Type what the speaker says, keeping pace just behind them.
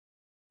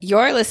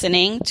You're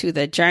listening to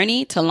the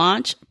Journey to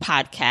Launch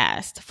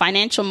podcast,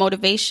 financial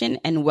motivation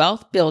and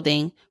wealth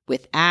building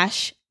with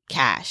Ash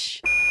Cash.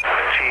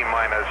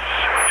 T-minus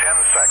 10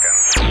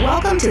 seconds.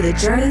 Welcome to the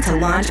Journey to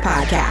Launch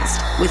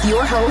podcast with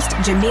your host,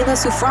 Jamila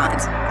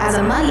Souffrant. As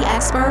a money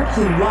expert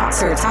who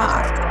walks her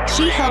talk,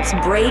 she helps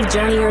brave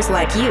journeyers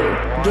like you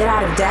get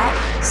out of debt,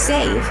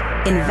 save,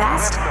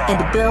 invest,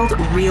 and build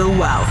real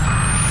wealth.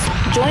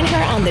 Join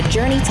her on the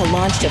journey to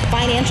launch to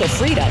financial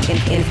freedom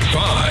in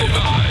 5,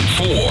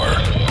 4,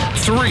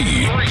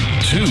 3,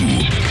 2,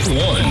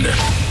 1.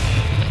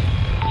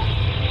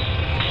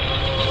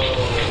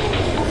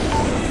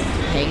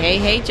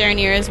 Hey,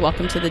 journeyers.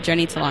 Welcome to the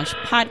Journey to Launch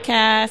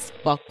podcast.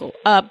 Buckle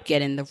up,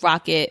 get in the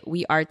rocket.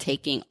 We are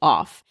taking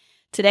off.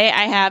 Today,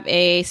 I have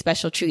a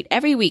special treat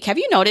every week. Have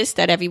you noticed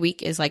that every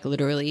week is like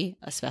literally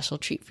a special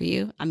treat for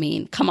you? I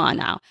mean, come on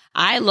now.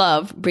 I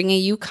love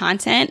bringing you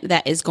content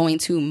that is going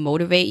to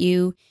motivate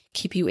you,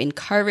 keep you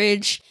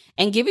encouraged,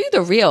 and give you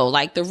the real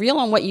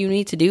on what you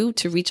need to do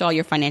to reach all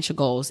your financial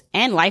goals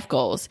and life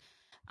goals.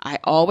 I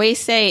always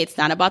say it's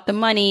not about the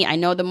money. I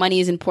know the money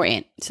is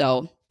important.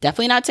 So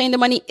definitely not saying the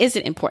money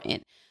isn't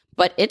important.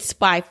 But it's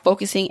by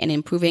focusing and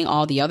improving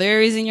all the other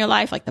areas in your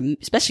life, like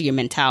especially your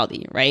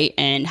mentality, right?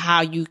 And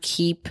how you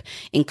keep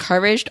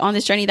encouraged on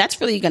this journey. That's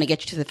really going to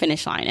get you to the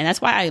finish line. And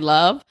that's why I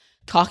love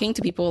talking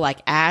to people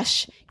like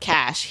Ash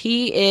Cash.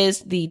 He is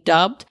the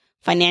dubbed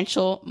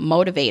financial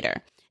motivator.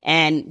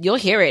 And you'll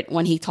hear it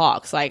when he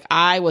talks. Like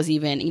I was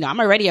even, I'm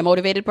already a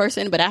motivated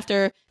person, but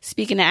after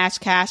speaking to Ash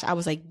Cash, I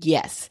was like,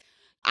 yes,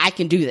 I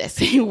can do this.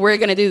 We're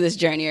going to do this,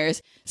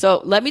 journeyers.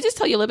 So let me just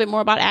tell you a little bit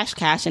more about Ash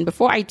Cash. And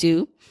before I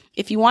do,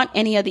 if you want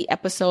any of the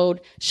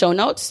episode show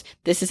notes,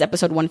 this is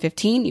episode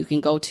 115. You can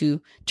go to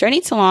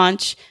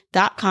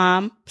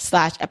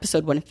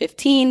journeytolaunch.com/episode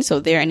 115. So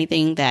there,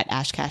 anything that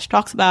Ash Cash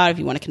talks about, if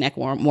you want to connect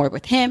more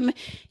with him,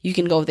 you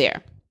can go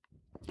there.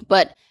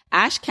 But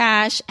Ash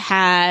Cash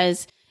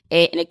has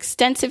an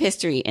extensive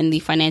history in the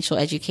financial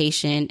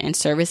education and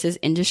services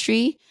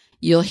industry.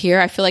 You'll hear,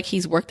 I feel like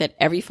he's worked at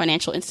every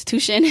financial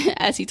institution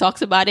as he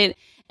talks about it.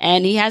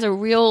 And he has a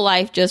real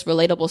life, just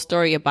relatable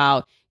story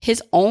about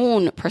his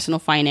own personal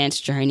finance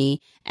journey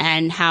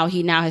and how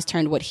he now has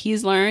turned what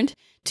he's learned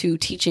to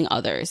teaching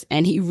others.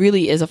 And he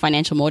really is a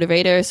financial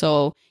motivator.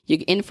 So you're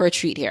in for a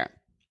treat here.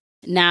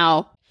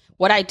 Now,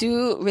 what I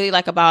do really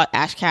like about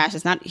Ash Cash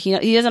is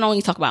he doesn't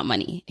only talk about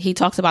money. He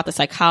talks about the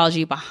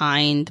psychology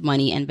behind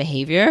money and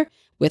behavior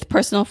with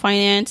personal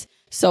finance.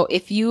 So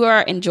if you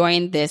are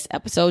enjoying this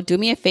episode, do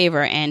me a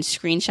favor and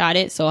screenshot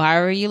it. So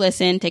however you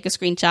listen, take a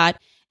screenshot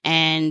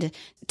and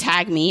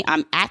tag me.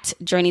 I'm at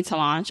Journey to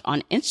Launch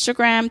on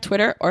Instagram,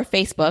 Twitter, or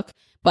Facebook,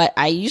 but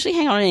I usually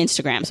hang out on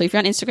Instagram. So if you're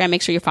on Instagram,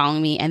 make sure you're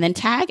following me and then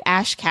tag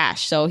Ash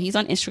Cash. So he's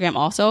on Instagram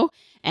also.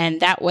 And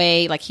that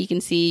way, he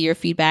can see your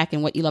feedback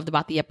and what you loved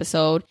about the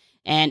episode.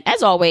 And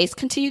as always,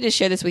 continue to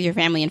share this with your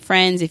family and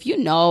friends. If you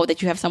know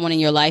that you have someone in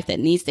your life that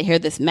needs to hear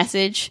this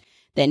message,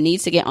 that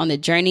needs to get on the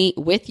journey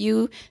with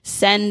you,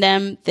 send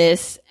them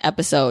this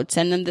episode,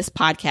 send them this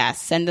podcast,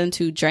 send them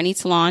to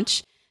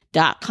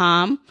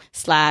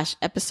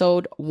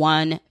journeytolaunch.com/episode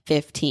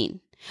 115.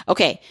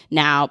 Okay.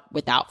 Now,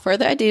 without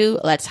further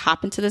ado, let's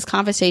hop into this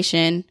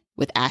conversation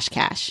with Ash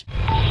Cash.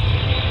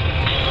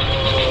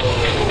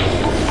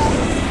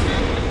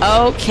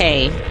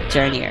 Okay,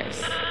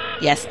 journeyers.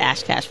 Yes,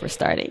 Ash Cash, we're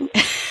starting.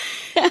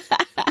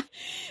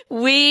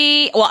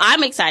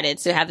 I'm excited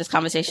to have this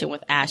conversation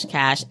with Ash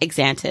Cash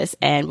Exantis,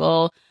 and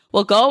we'll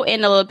go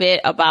in a little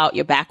bit about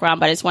your background,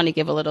 but I just want to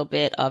give a little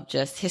bit of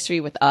just history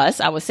with us.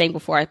 I was saying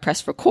before I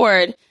pressed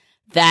record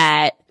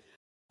that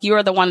you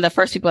are one of the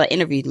first people that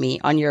interviewed me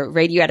on your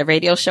radio at a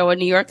radio show in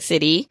New York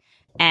City.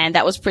 And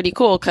that was pretty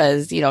cool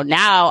because,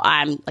 now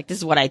I'm like, this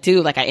is what I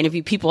do. Like I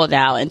interview people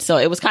now. And so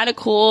it was kind of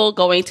cool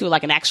going to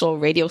an actual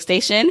radio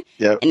station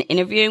and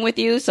interviewing with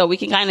you. So we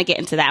can kind of get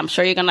into that. I'm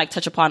sure you're going to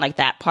touch upon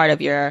that part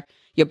of your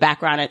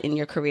background in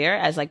your career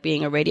as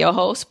being a radio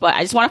host. But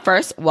I just want to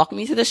first welcome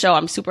you to the show.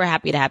 I'm super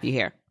happy to have you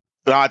here.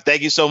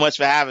 Thank you so much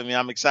for having me.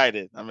 I'm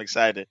excited. All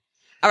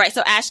right.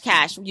 So Ash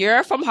Cash,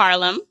 you're from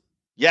Harlem.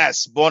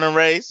 Yes. Born and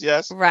raised.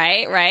 Yes.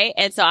 Right.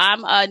 And so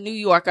I'm a New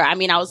Yorker. I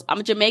mean, I'm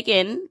a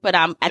Jamaican, but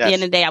at the end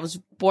of the day, I was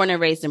born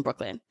and raised in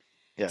Brooklyn.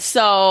 Yes.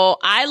 So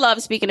I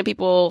love speaking to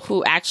people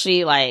who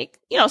actually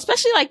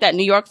especially that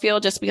New York feel,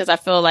 just because I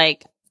feel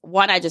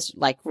one, I just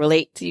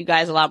relate to you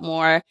guys a lot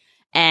more.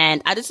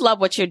 And I just love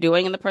what you're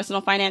doing in the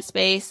personal finance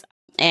space.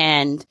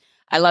 And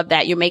I love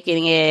that you're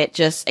making it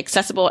just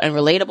accessible and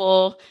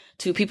relatable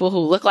to people who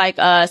look like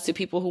us, to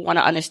people who want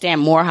to understand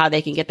more how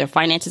they can get their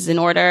finances in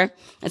order.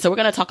 And so we're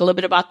going to talk a little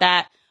bit about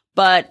that.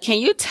 But can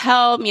you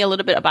tell me a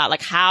little bit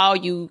about how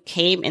you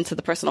came into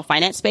the personal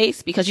finance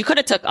space? Because you could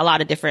have took a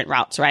lot of different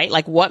routes, right?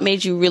 What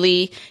made you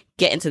really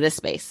get into this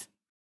space?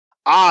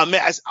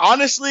 Man,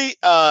 honestly,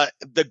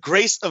 the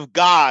grace of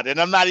God.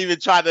 And I'm not even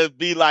trying to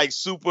be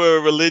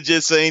super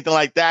religious or anything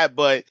like that.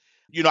 But,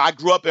 I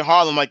grew up in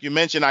Harlem, like you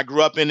mentioned. I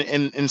grew up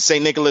in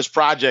St. Nicholas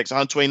Projects,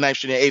 129th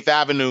Street and 8th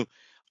Avenue.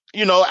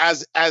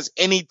 As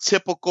any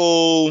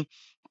typical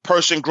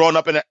person growing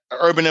up in an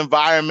urban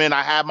environment.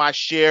 I had my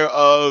share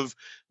of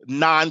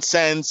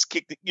nonsense,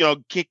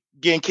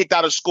 getting kicked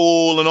out of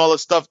school and all the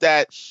stuff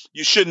that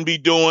you shouldn't be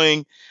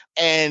doing.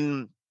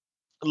 And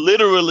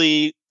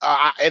literally,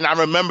 and I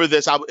remember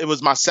this. It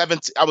was my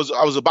 17th. I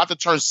was about to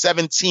turn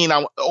 17,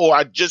 or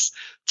I just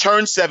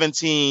turned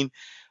 17.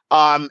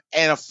 And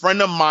a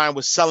friend of mine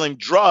was selling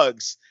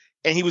drugs,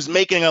 and he was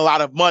making a lot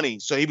of money.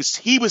 So he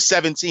was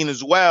 17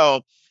 as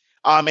well.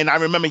 And I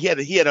remember he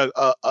had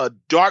a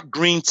dark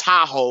green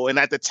Tahoe, and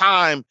at the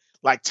time,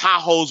 like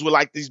Tahoes were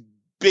like these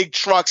big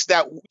trucks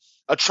that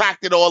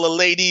attracted all the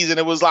ladies, and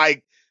it was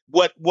like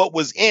what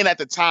was in at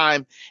the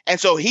time. And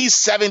so he's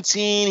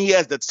 17, he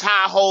has the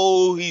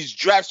Tahoe, he's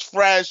dressed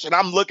fresh, and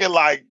I'm looking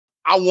like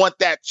I want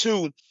that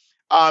too.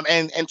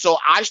 And so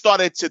I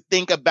started to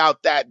think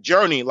about that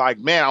journey, like,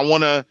 man, I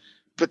want to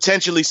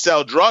potentially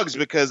sell drugs,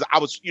 because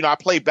I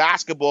played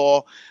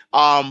basketball,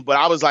 but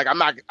I was like,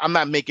 I'm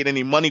not making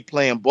any money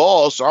playing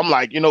ball. So I'm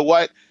like, you know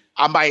what,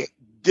 I might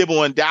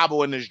dibble and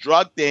dabble in this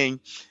drug thing.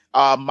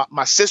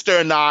 My sister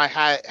and I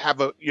have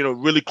a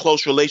really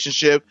close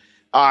relationship.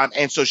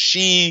 And so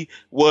she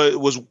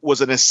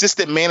was an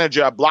assistant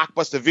manager at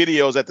Blockbuster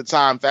Videos at the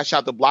time. Shout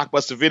out to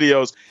Blockbuster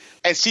Videos.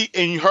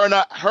 And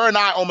her and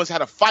I almost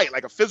had a fight,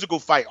 like a physical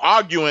fight,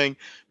 arguing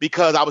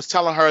because I was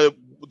telling her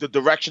the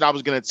direction I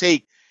was going to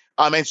take.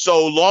 And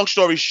so long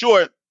story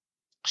short,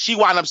 she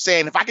wound up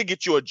saying, if I could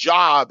get you a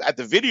job at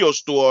the video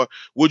store,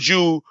 would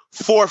you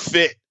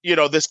forfeit,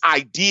 this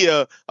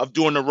idea of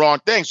doing the wrong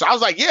thing? So I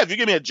was like, yeah, if you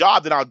give me a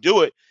job, then I'll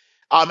do it.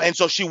 And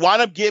so she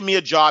wound up getting me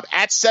a job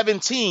at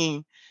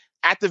 17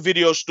 at the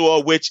video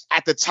store, which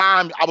at the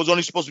time I was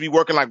only supposed to be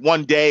working like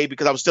one day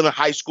because I was still in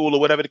high school or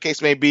whatever the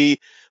case may be.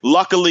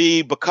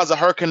 Luckily, because of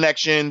her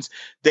connections,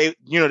 they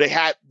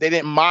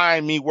didn't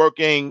mind me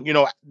working,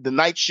 the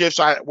night shift.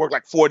 So I worked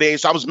like 4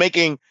 days. So I was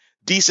making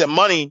decent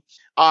money.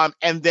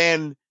 And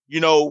then,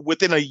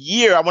 within a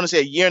year, I want to say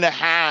a year and a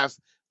half,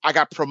 I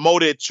got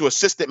promoted to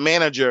assistant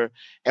manager.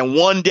 And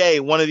one day,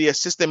 one of the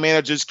assistant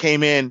managers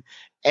came in,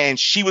 and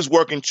she was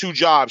working two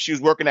jobs. She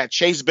was working at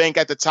Chase Bank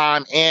at the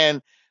time.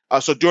 And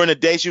so during the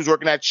day, she was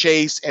working at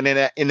Chase. And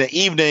then in the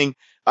evening,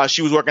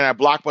 she was working at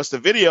Blockbuster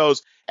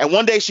Videos. And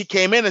one day she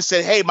came in and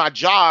said, hey, my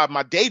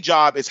day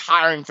job is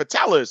hiring for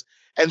tellers.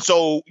 And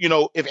so,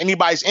 if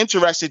anybody's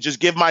interested, just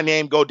give my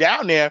name, go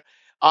down there.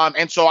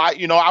 And so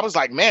I was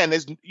like, man,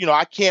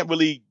 I can't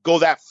really go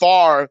that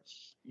far,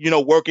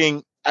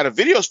 working at a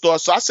video store.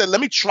 So I said, let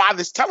me try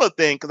this teller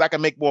thing because I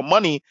can make more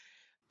money.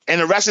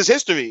 And the rest is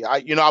history. I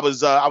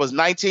was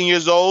 19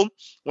 years old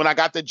when I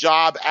got the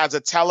job as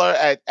a teller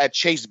at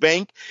Chase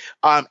Bank.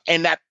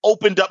 And that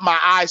opened up my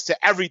eyes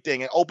to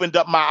everything. It opened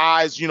up my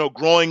eyes,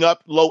 growing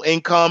up low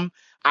income.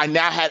 I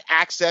now had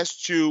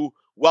access to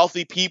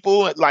wealthy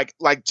people,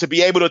 like to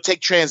be able to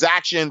take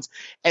transactions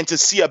and to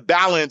see a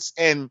balance,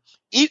 and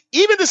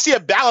even to see a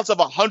balance of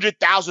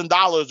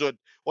 $100,000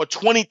 or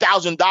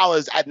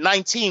 $20,000 at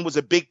 19 was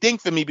a big thing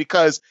for me,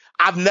 because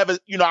I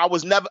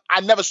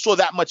never saw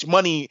that much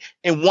money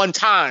in one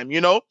time,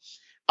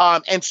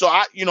 and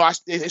so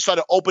it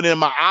started opening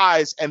my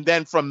eyes. And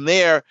then from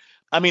there,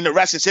 the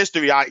rest is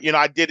history.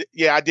 I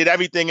did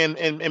everything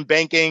in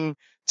banking: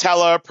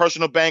 teller,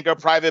 personal banker,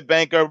 private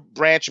banker,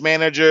 branch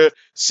manager,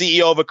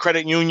 CEO of a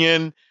credit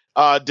union.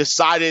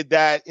 Decided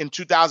that in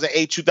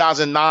 2008,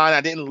 2009,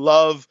 I didn't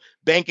love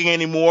banking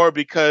anymore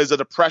because of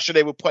the pressure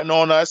they were putting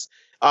on us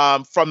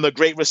from the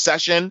Great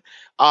Recession.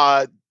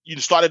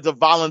 Started to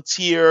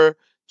volunteer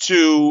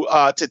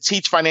to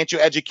teach financial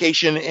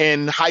education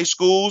in high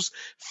schools.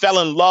 Fell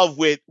in love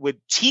with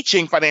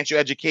teaching financial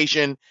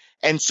education.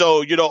 And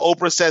so,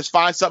 Oprah says,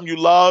 find something you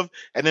love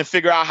and then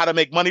figure out how to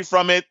make money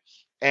from it.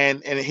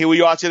 And here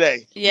we are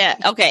today. Yeah.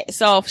 Okay.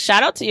 So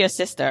shout out to your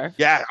sister.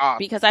 Yeah.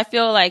 Because I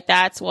feel like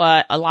that's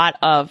what a lot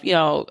of,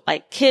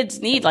 kids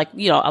need. Like,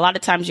 a lot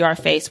of times you are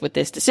faced with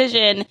this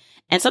decision,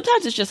 and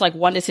sometimes it's just like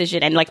one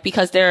decision, and like,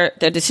 because they're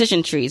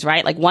decision trees,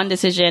 right? Like one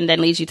decision then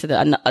leads you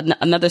to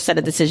another set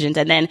of decisions.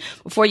 And then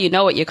before you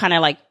know it, you're kind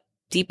of like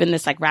deep in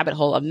this like rabbit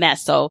hole of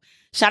mess. So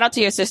shout out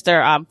to your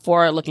sister,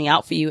 for looking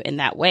out for you in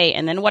that way.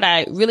 And then what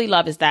I really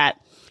love is that,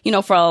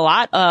 for a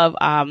lot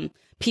of,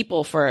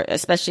 people, for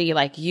especially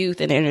like youth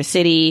in the inner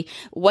city,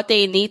 what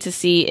they need to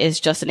see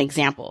is just an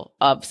example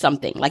of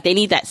something. Like they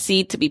need that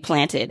seed to be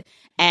planted,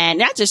 and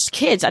not just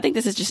kids. I think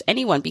this is just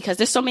anyone, because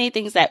there's so many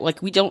things that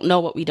like we don't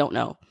know what we don't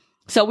know.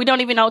 So we don't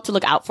even know to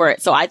look out for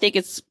it. So I think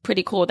it's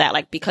pretty cool that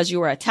like, because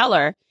you were a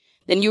teller,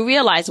 then you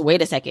realize,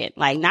 wait a second,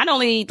 like not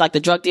only like the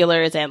drug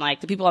dealers and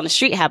like the people on the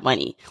street have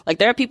money, like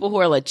there are people who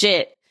are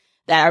legit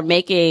that are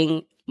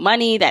making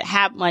money, that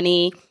have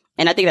money.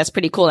 And I think that's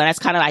pretty cool. And that's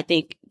kind of, I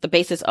think, the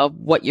basis of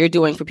what you're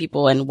doing for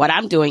people. And what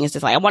I'm doing is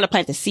just like, I want to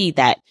plant the seed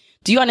that,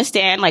 do you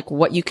understand like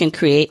what you can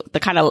create,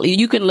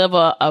 you can live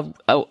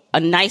a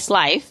nice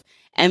life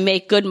and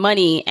make good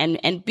money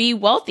and be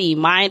wealthy,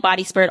 mind,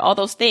 body, spirit, all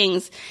those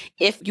things,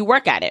 if you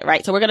work at it,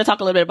 right? So we're going to talk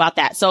a little bit about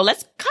that. So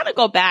let's kind of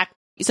go back.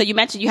 So you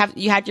mentioned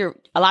you had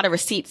a lot of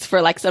receipts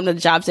for like some of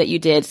the jobs that you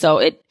did. So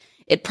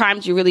it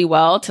primed you really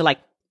well to like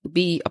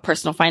be a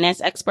personal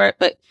finance expert,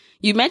 but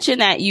you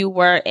mentioned that you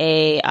were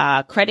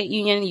a credit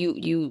union.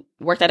 You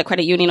worked at a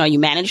credit union, or you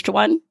managed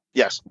one.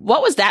 Yes.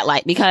 What was that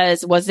like?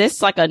 Because was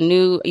this like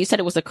you said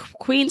it was a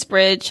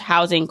Queensbridge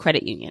Housing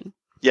Credit Union.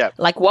 Yeah.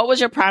 Like, what was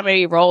your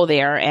primary role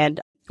there? And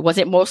was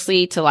it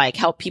mostly to like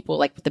help people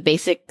like with the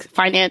basic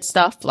finance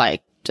stuff,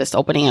 like just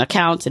opening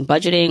accounts and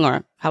budgeting,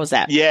 or how was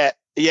that? Yeah.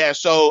 Yeah.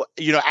 So,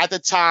 at the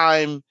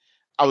time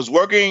I was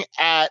working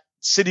at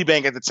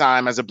Citibank at the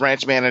time as a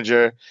branch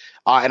manager.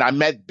 And I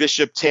met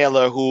Bishop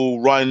Taylor,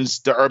 who runs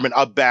the Urban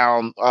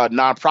Upbound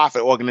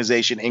nonprofit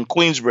organization in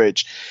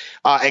Queensbridge.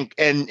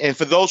 And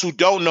for those who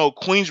don't know,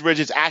 Queensbridge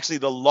is actually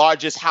the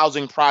largest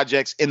housing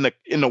projects in the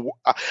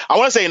I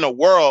want to say in the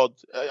world.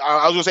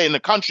 I was going to say in the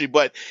country,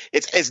 but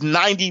it's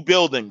 90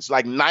 buildings,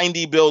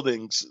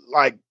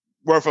 like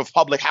worth of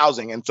public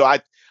housing. And so I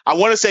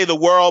want to say the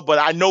world, but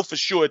I know for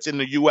sure it's in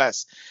the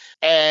U.S.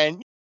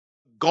 And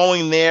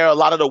going there, a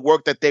lot of the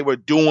work that they were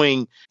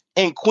doing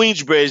in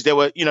Queensbridge,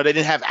 they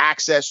didn't have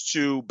access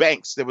to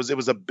banks. It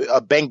was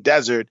a bank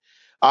desert.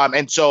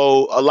 And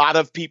so a lot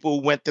of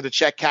people went to the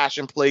check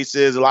cashing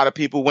places. A lot of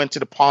people went to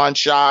the pawn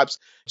shops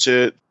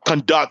to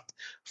conduct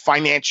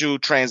financial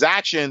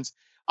transactions.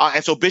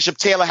 And so Bishop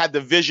Taylor had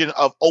the vision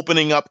of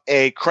opening up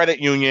a credit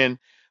union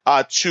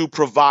to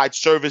provide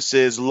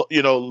services,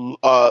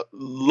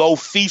 low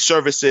fee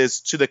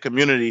services to the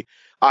community.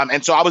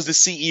 And so I was the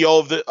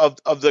CEO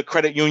of the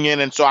credit union.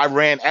 And so I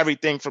ran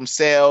everything from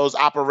sales,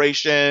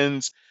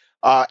 operations,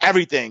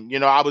 everything.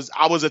 I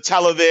was a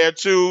teller there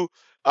too.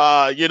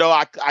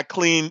 I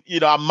cleaned,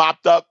 I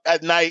mopped up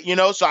at night,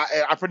 so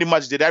I pretty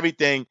much did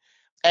everything.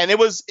 And it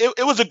was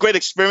a great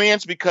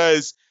experience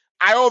because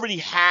I already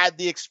had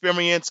the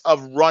experience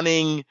of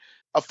running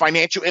a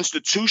financial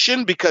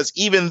institution, because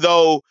even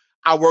though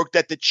I worked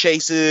at the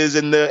Chases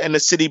and the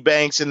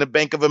Citibanks and the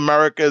Bank of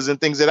Americas and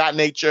things of that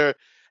nature,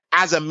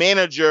 as a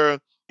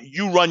manager,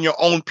 you run your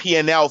own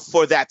P&L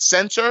for that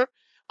center.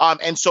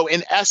 And so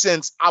in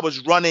essence, I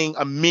was running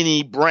a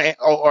mini brand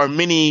or a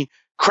mini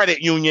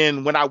credit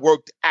union when I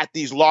worked at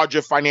these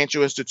larger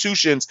financial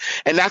institutions.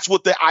 And that's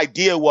what the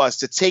idea was,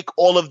 to take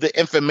all of the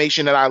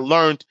information that I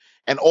learned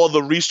and all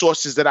the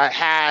resources that I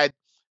had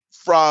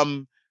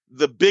from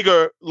the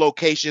bigger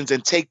locations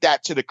and take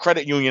that to the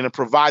credit union and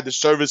provide the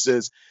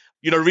services.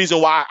 The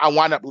reason why I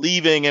wound up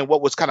leaving and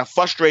what was kind of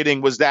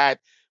frustrating was that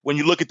when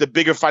you look at the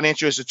bigger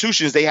financial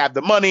institutions, they have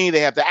the money,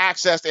 they have the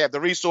access, they have the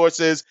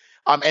resources.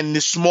 And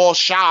this small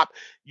shop,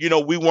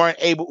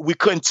 we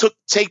couldn't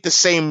take the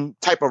same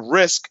type of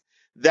risk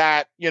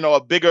that,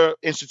 a bigger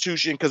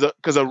institution,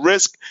 because a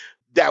risk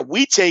that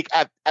we take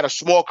at a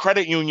small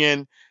credit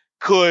union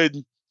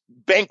could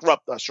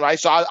bankrupt us, right?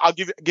 So I'll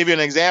give you an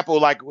example,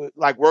 like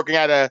working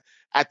at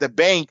the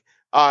bank.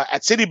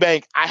 At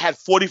Citibank, I had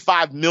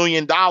 $45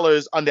 million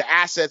under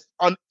assets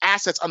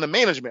under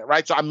management,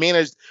 right? So I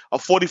managed a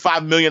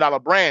 $45 million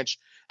branch.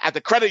 At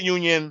the credit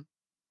union,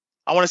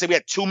 I want to say we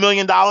had $2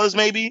 million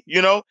maybe,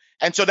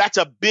 And so that's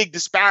a big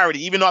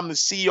disparity, even though I'm the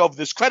CEO of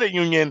this credit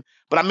union,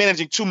 but I'm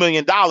managing $2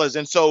 million.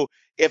 And so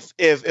if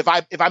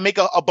I make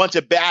a bunch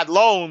of bad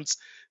loans,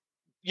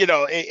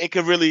 it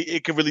could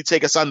really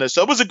take us under.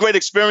 So it was a great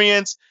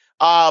experience.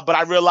 But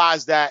I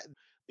realized that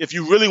if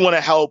you really want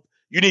to help,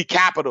 you need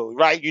capital,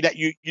 right? You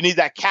need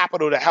that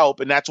capital to help.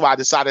 And that's why I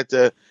decided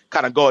to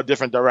kind of go a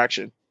different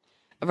direction.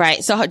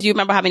 Right. So do you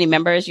remember how many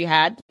members you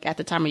had at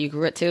the time when you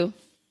grew it to?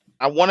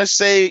 I want to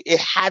say it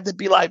had to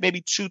be like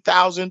maybe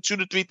 2,000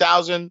 to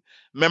 3,000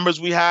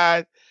 members we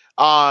had.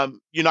 I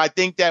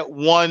think that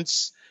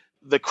once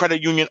the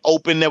credit union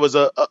opened, there was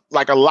a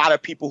lot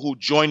of people who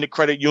joined the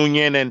credit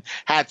union and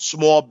had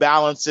small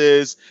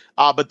balances.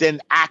 But then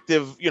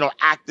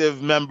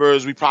active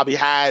members, we probably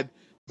had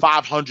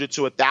 500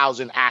 to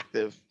 1,000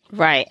 active.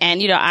 Right.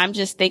 And, I'm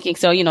just thinking,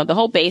 so, the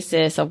whole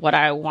basis of what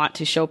I want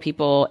to show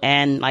people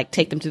and like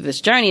take them through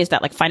this journey is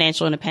that like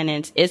financial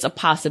independence is a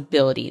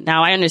possibility.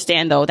 Now, I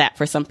understand though that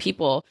for some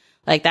people,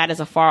 like that is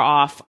a far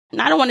off.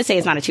 And I don't want to say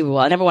it's not achievable.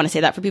 I never want to say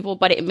that for people,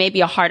 but it may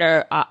be a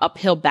harder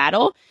uphill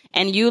battle.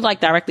 And you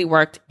like directly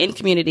worked in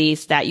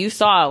communities that you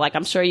saw, like,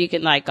 I'm sure you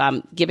can like,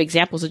 give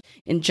examples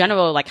in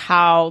general, like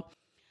how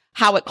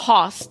it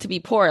costs to be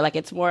poor. Like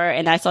it's more,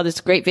 and I saw this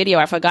great video.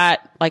 I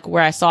forgot like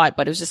where I saw it,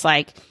 but it was just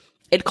like,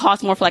 it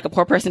costs more for like a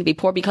poor person to be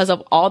poor because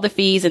of all the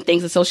fees and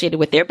things associated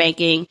with their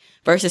banking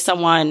versus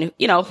someone,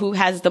 who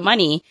has the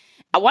money.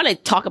 I want to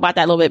talk about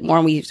that a little bit more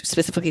when we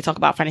specifically talk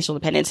about financial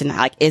independence and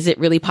like, is it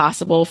really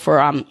possible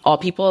for all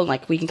people? And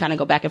like, we can kind of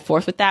go back and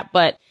forth with that.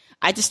 But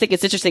I just think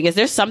it's interesting. Is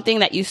there something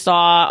that you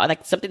saw or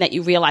like something that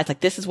you realized, like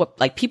this is what,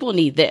 like people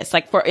need this,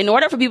 like in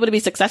order for people to be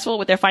successful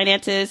with their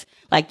finances,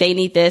 like they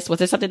need this. Was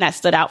there something that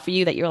stood out for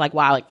you that you're like,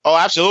 wow? Like, oh,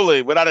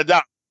 absolutely. Without a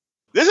doubt.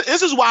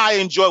 This is why I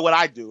enjoy what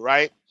I do,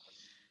 right?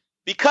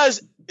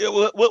 Because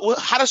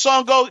how the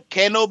song go?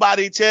 Can't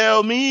nobody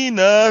tell me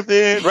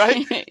nothing,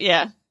 right?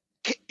 Yeah.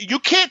 You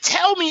can't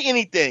tell me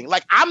anything.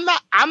 Like I'm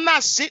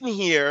not sitting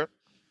here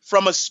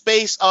from a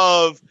space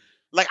of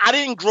like I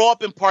didn't grow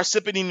up in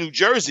Parsippany, New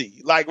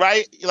Jersey. Like,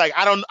 right? Like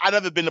I've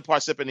never been to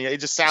Parsippany. It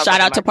just sounds Shout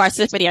like out to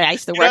Parsippany. I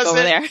used to work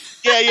over there.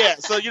 Yeah.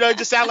 So, it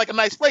just sounds like a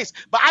nice place.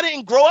 But I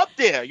didn't grow up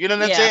there. You know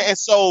what I'm saying? And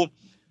so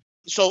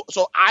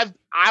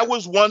I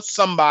was once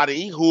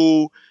somebody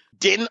who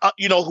didn't,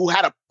 who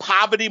had a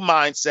poverty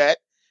mindset,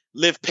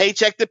 lived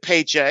paycheck to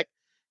paycheck,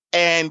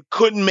 and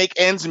couldn't make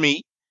ends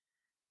meet.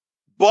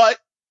 But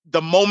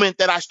the moment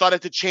that I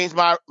started to change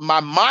my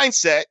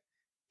mindset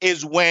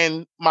is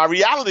when my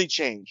reality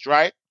changed,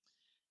 right?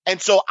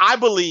 And so I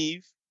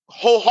believe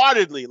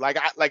wholeheartedly,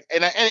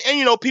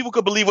 and people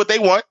could believe what they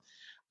want.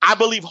 I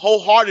believe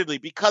wholeheartedly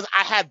because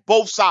I had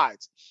both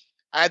sides.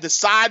 I had the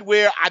side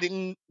where I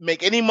didn't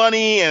make any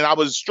money and I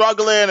was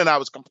struggling and I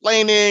was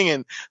complaining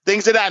and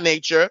things of that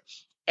nature.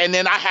 And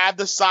then I have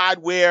the side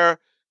where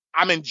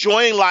I'm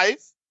enjoying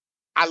life.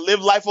 I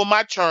live life on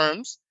my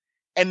terms.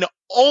 And the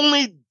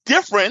only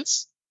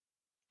difference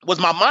was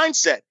my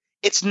mindset.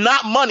 It's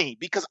not money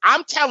because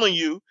I'm telling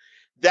you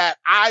that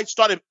I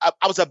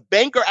was a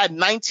banker at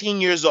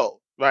 19 years old,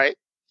 right?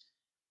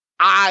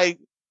 I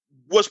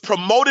was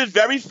promoted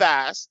very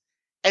fast.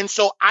 And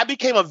so I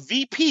became a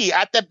VP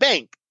at the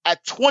bank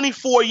at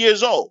 24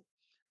 years old.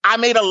 I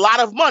made a lot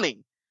of money,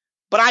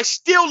 but I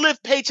still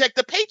lived paycheck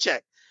to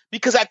paycheck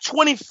because at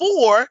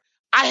 24,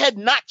 I had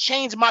not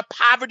changed my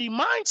poverty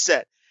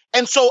mindset.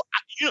 And so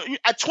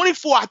at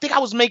 24, I think I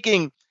was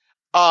making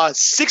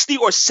 $60,000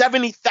 or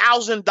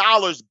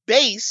 $70,000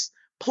 base.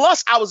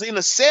 Plus I was in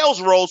a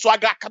sales role. So I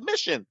got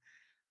commission.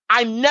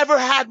 I never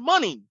had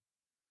money.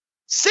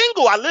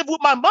 Single. I live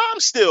with my mom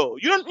still.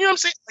 You know what I'm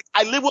saying?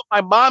 Like, I live with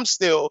my mom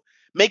still,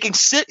 making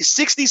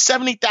 60,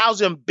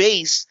 70,000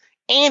 base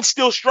and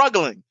still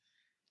struggling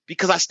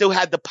because I still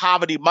had the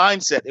poverty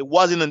mindset. It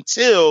wasn't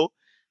until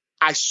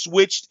I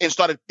switched and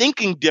started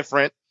thinking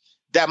different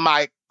that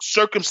my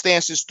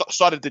circumstances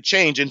started to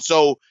change. And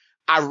so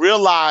I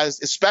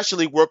realized,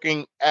 especially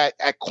working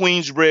at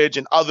Queensbridge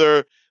and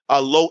other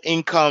low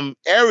income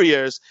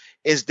areas,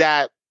 is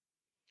that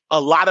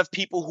a lot of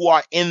people who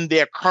are in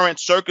their current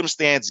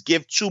circumstance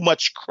give too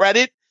much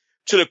credit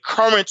to the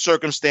current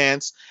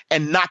circumstance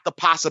and not the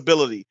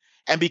possibility.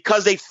 And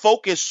because they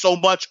focus so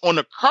much on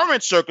the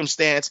current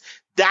circumstance,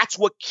 that's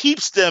what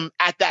keeps them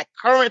at that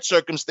current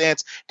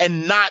circumstance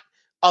and not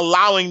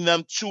allowing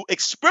them to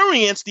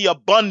experience the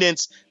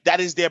abundance that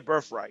is their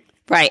birthright.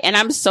 Right. And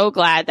I'm so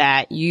glad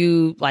that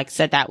you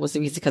said that was the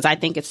reason, because I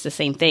think it's the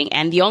same thing.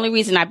 And the only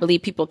reason I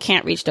believe people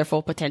can't reach their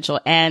full potential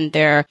and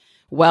their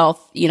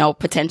wealth,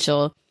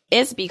 potential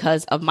is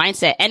because of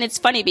mindset. And it's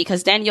funny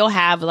because then you'll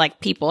have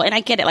people, and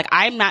I get it.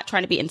 I'm not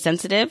trying to be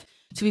insensitive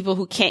to people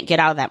who can't get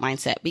out of that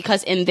mindset,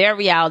 because in their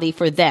reality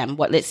for them,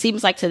 what it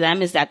seems like to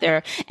them is that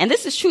and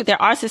this is true,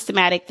 there are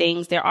systematic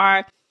things. There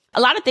are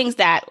a lot of things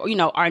that,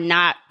 are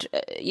not,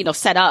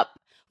 set up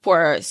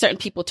for certain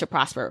people to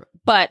prosper.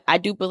 But I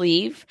do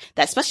believe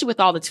that, especially with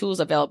all the tools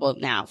available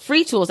now,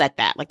 free tools at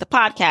that, like the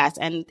podcast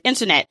and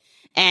internet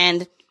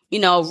and,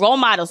 role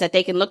models that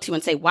they can look to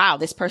and say, wow,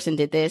 this person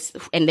did this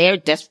and they're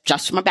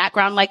just from a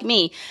background like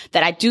me,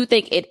 that I do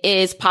think it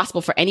is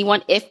possible for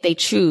anyone if they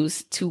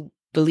choose to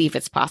believe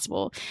it's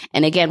possible.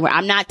 And again, where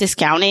I'm not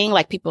discounting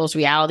people's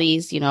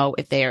realities,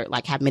 if they're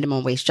have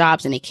minimum wage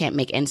jobs and they can't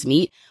make ends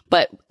meet.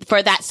 But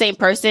for that same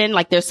person,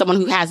 there's someone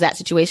who has that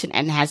situation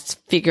and has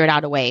figured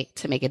out a way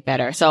to make it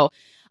better. So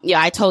yeah,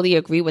 I totally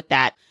agree with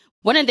that.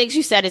 One of the things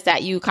you said is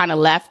that you kind of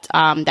left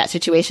that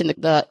situation,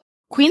 the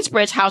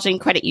Queensbridge Housing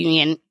Credit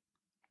Union.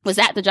 Was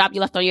that the job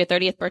you left on your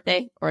 30th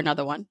birthday or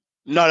another one?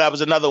 No, that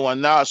was another one.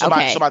 No, so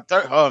okay. my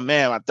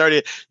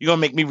 30th, you're going to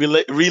make me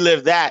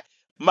relive that.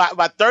 My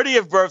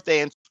 30th birthday,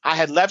 and I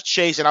had left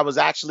Chase, and I was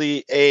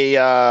actually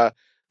I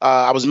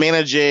was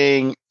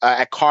managing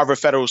at Carver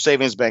Federal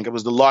Savings Bank. It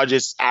was the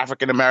largest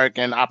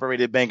African-American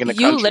operated bank in the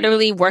country. You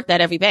literally worked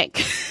at every bank.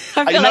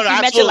 I feel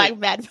like you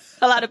mentioned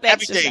a lot of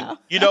banks. Everything,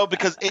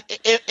 because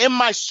in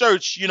my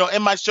search,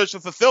 in my search for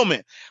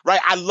fulfillment,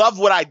 right? I love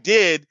what I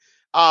did,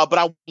 but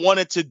I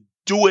wanted to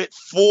do it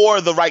for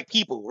the right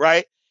people,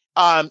 right?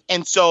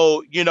 And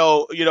so,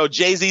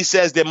 Jay-Z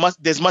says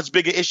there's much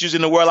bigger issues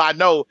in the world I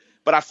know,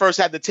 but I first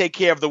had to take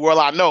care of the world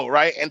I know,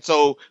 right? And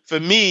so for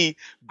me,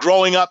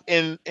 growing up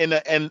in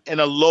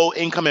a low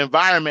income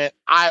environment,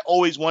 I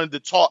always wanted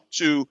to talk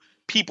to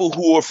people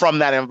who were from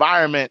that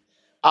environment.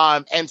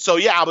 And so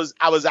I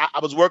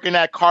was working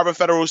at Carver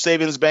Federal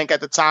Savings Bank at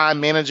the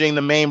time, managing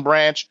the main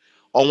branch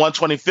on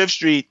 125th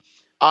Street.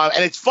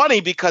 And it's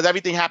funny because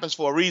everything happens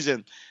for a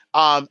reason.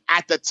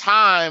 At the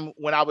time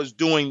when I was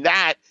doing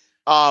that,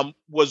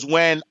 was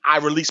when I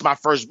released my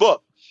first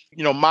book.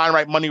 Mind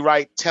Right, Money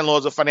Right, 10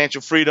 Laws of Financial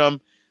Freedom.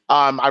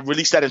 I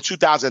released that in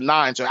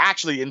 2009. So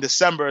actually in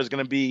December is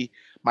going to be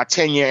my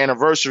 10-year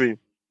anniversary.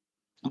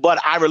 But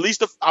I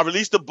released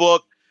the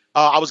book.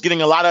 I was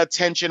getting a lot of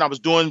attention. I was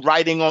doing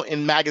writing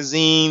in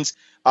magazines,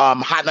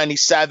 Hot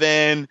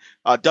 97,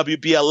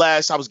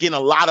 WBLS. I was getting a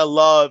lot of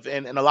love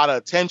and a lot of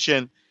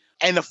attention.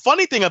 And the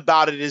funny thing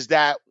about it is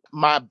that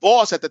my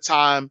boss at the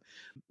time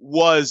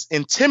was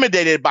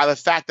intimidated by the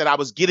fact that I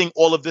was getting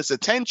all of this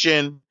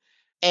attention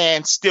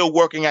and still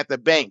working at the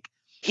bank.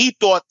 he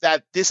thought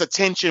that this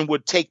attention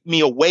would take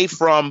me away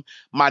from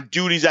my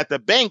duties at the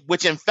bank,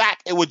 which in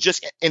fact, it would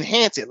just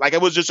enhance it. Like,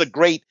 it was just a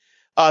great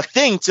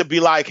thing to be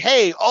like,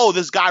 hey, oh,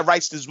 this guy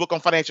writes this book on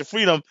financial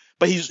freedom,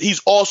 but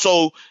he's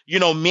also,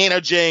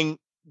 managing,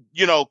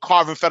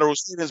 Carver Federal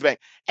Savings Bank.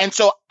 And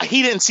so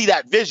he didn't see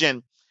that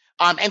vision.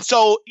 And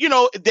so,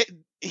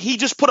 he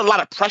just put a lot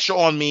of pressure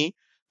on me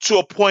to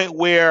a point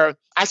where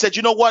I said,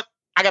 you know what?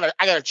 I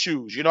gotta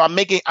choose.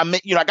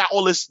 I got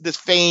all this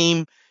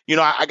fame.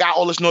 I got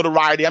all this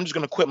notoriety. I'm just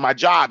going to quit my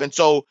job. And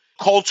so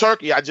cold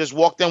turkey, I just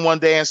walked in one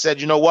day and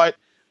said, you know what?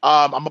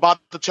 I'm about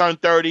to turn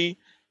 30.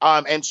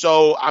 And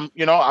so I'm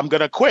going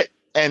to quit.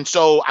 And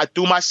so I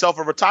threw myself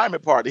a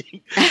retirement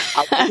party.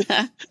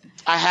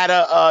 I had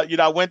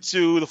I went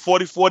to the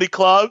 40/40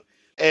 club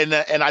and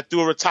I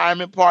threw a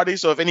retirement party.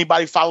 So if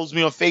anybody follows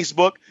me on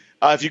Facebook,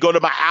 if you go to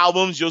my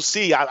albums, you'll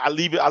see I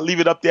leave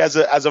it up there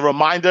as a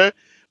reminder.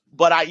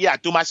 But I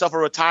threw myself a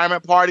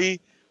retirement party.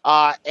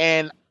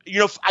 And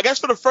I guess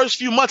for the first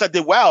few months I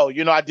did well.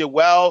 I did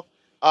well.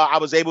 I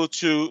was able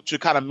to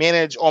kind of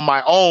manage on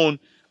my own.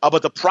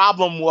 But the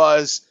problem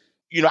was,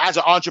 as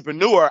an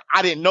entrepreneur,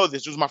 I didn't know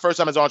this. It was my first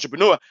time as an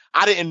entrepreneur.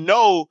 I didn't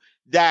know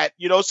that,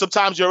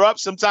 sometimes you're up,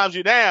 sometimes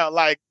you're down.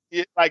 Like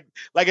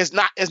it's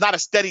not a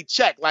steady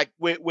check. Like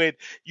with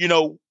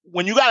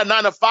when you got a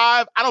 9 to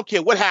 5, I don't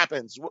care what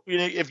happens.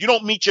 If you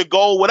don't meet your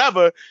goal,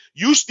 whatever,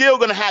 you still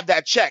going to have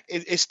that check.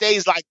 It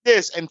stays like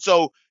this. And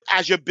so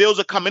as your bills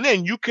are coming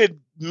in, you could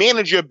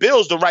manage your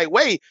bills the right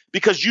way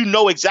because you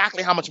know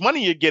exactly how much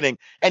money you're getting.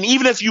 And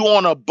even if you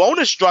on a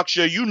bonus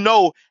structure,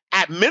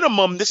 at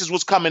minimum, this is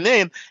what's coming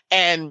in,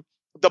 and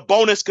the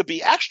bonus could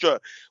be extra.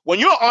 When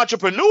you're an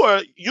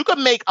entrepreneur, you could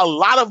make a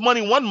lot of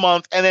money one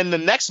month, and then the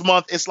next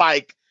month it's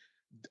like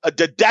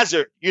the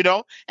desert,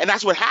 and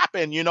that's what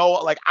happened.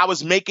 Like I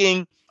was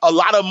making a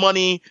lot of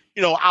money.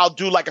 I'll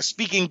do like a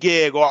speaking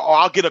gig, or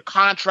I'll get a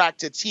contract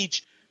to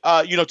teach,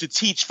 to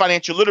teach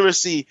financial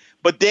literacy.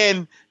 But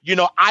then,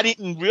 I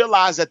didn't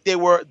realize that there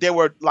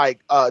were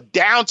like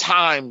down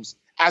times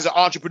as an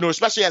entrepreneur,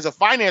 especially as a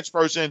finance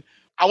person.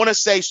 I want to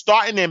say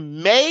starting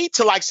in May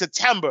to like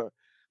September,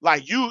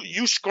 like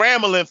you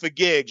scrambling for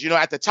gigs,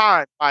 at the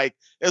time, like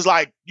it's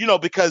like,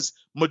 because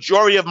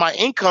majority of my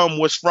income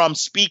was from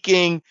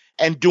speaking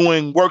and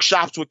doing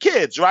workshops with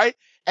kids. Right.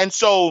 And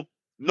so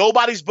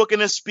nobody's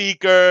booking a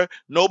speaker,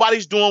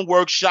 nobody's doing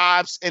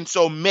workshops. And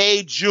so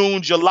May,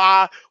 June,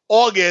 July,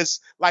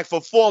 August, like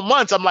for 4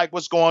 months, I'm like,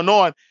 what's going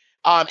on?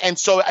 And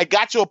so I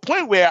got to a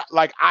point where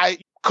like I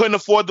couldn't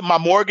afford my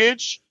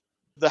mortgage.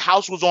 The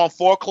house was on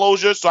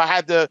foreclosure. So I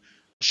had to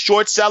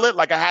short sell it.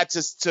 Like I had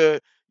to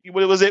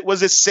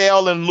was it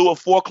sale in lieu of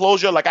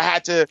foreclosure? Like I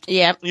had to,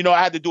 I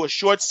had to do a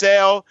short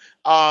sale.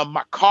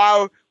 My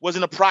car was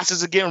in the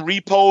process of getting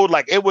repoed.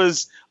 Like it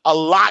was a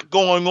lot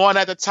going on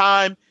at the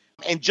time.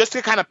 And just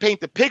to kind of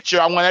paint the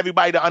picture, I want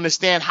everybody to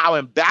understand how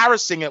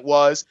embarrassing it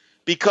was,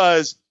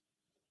 because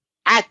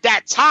at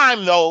that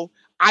time, though,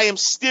 I am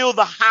still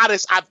the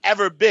hottest I've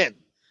ever been.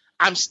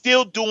 I'm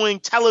still doing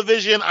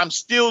television. I'm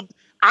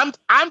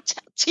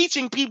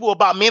teaching people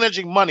about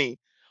managing money,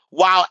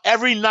 while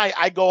every night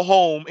I go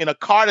home in a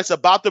car that's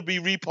about to be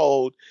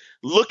repoed,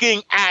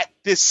 looking at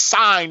this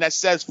sign that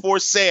says for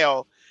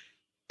sale,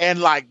 and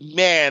like,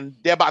 man,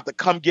 they're about to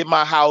come get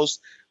my house.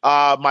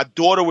 My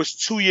daughter was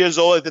 2 years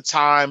old at the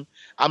time.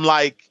 I'm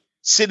like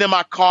sitting in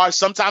my car.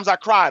 Sometimes I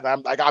cried.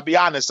 I'm like, I'll be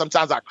honest.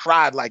 Sometimes I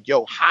cried like,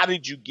 yo, how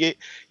did you get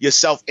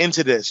yourself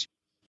into this?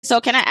 So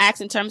can I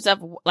ask, in terms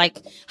of like,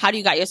 how do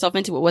you got yourself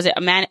into it? Was it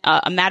a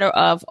matter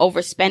of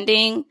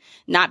overspending,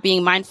 not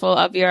being mindful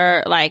of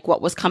your, like,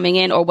 what was coming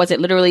in? Or was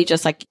it literally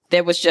just like,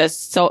 there was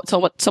just so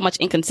much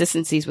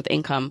inconsistencies with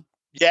income?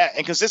 Yeah.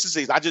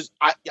 Inconsistencies. I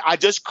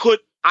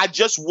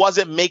just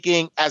wasn't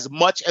making as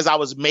much as I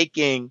was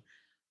making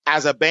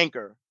as a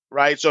banker.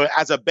 Right. So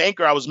as a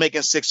banker, I was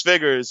making 6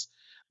 figures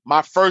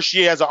my first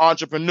year as an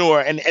entrepreneur,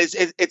 and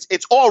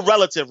it's all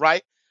relative,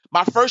 right?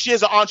 My first year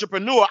as an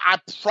entrepreneur, I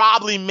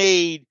probably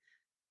made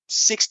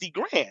 60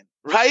 grand,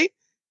 right?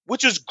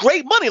 Which is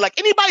great money. Like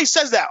anybody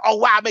says that, oh,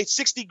 wow, I made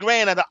 60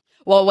 grand.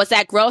 Well, was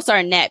that gross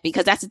or net?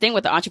 Because that's the thing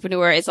with the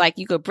entrepreneur. It's like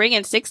you could bring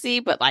in 60,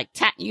 but like,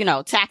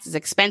 taxes,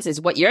 expenses,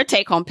 what your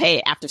take home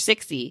pay after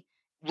 60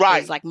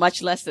 is like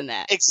much less than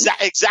that.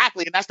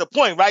 Exactly. And that's the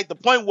point, right? The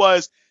point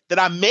was that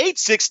I made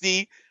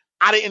 60.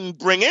 I didn't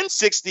bring in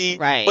 60.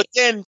 Right. But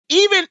then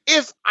even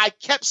if I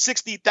kept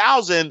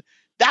 60,000,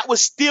 that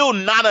was still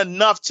not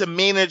enough to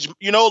manage,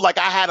 like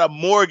I had a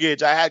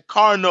mortgage, I had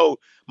car note.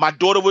 My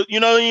daughter was,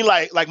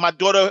 like my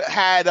daughter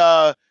had,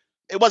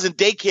 it wasn't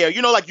daycare,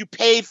 like you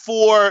paid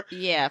for.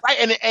 Yeah.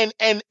 Right.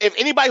 And if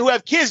anybody who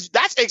have kids,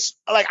 that's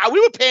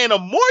we were paying a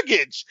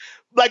mortgage.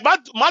 Like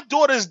my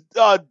daughter's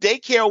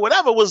daycare or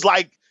whatever was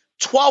like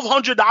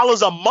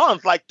 $1,200 a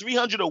month, like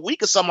 $300 a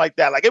week or something like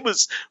that. Like it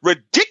was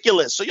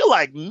ridiculous. So you're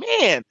like,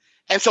 man.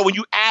 And so when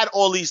you add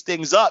all these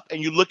things up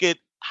and you look at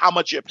how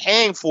much you're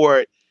paying for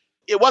it,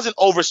 it wasn't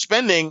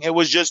overspending. It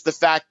was just the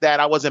fact that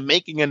I wasn't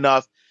making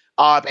enough.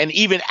 And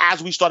even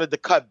as we started to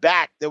cut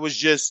back, there was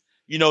just,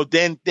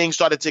 then things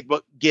started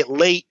to get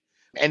late.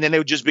 And then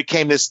it just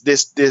became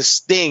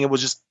this thing. It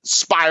was just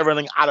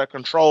spiraling out of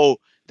control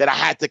that I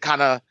had to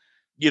kind of,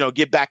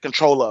 get back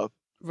control of.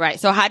 Right.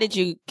 So how did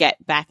you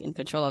get back in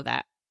control of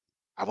that?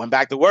 I went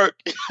back to work.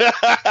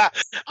 I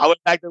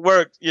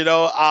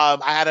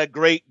had a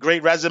great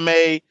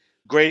resume,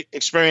 great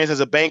experience as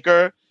a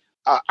banker.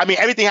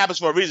 Everything happens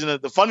for a reason.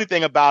 The funny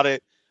thing about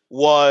it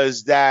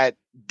was that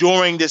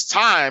during this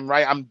time,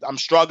 right, I'm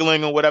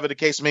struggling or whatever the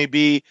case may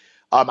be.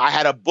 I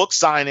had a book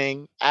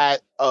signing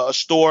at a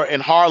store in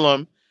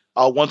Harlem,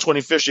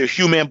 125th Street,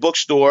 Human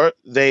Bookstore.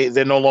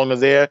 They're no longer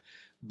there.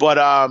 But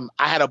I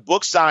had a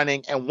book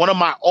signing, and one of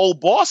my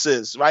old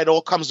bosses, right, it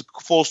all comes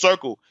full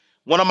circle.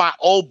 One of my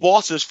old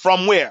bosses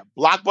from where?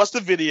 Blockbuster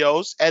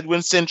Videos,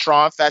 Edwin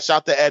Cintron, fat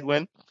shout to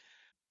Edwin.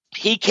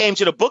 He came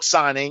to the book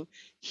signing.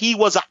 He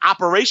was an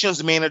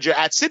operations manager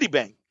at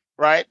Citibank,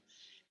 right?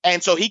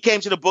 And so he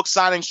came to the book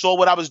signing, saw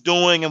what I was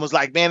doing, and was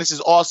like, man, this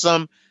is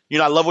awesome.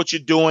 I love what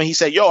you're doing. He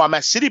said, yo, I'm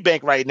at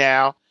Citibank right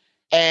now.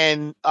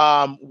 And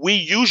we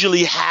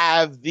usually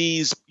have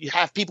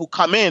people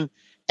come in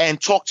and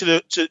talk to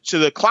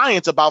the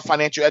clients about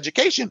financial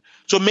education.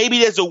 So maybe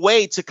there's a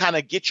way to kind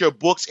of get your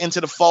books into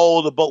the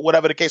fold, or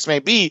whatever the case may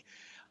be.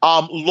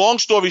 Long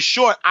story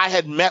short, I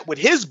had met with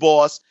his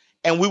boss,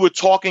 and we were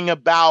talking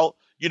about,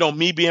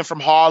 me being from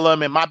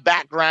Harlem and my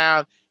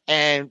background,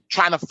 and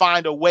trying to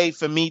find a way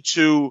for me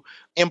to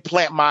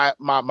implant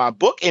my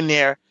book in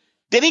there.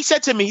 Then he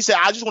said to me,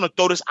 I just want to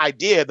throw this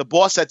idea. The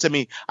boss said to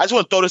me, I just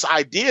want to throw this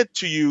idea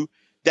to you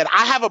that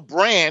I have a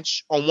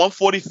branch on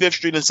 145th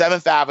Street and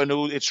 7th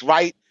Avenue. It's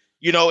right,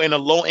 in a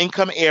low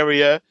income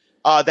area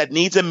that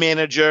needs a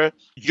manager.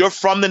 You're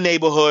from the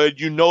neighborhood.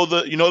 You know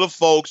the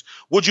folks.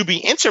 Would you be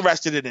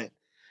interested in it?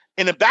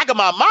 In the back of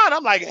my mind,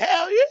 I'm like,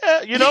 hell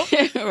yeah,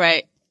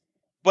 Right.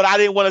 But I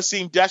didn't want to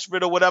seem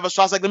desperate or whatever.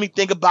 So I was like, let me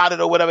think about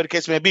it or whatever the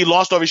case may be.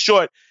 Long story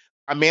short,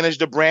 I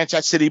managed a branch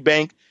at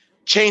Citibank,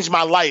 changed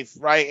my life,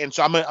 right? And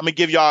so I'm gonna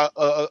give y'all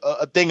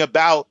a thing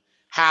about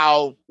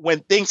how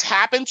when things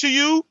happen to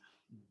you,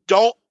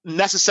 don't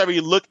necessarily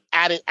look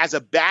at it as a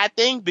bad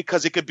thing,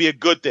 because it could be a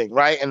good thing,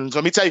 right? And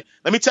so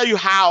let me tell you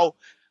how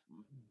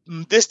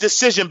this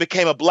decision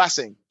became a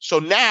blessing. So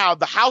now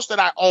the house that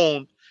I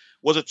owned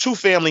was a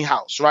 2-family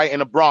house, right, in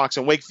the Bronx,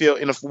 in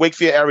the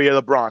Wakefield area of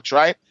the Bronx,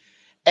 right?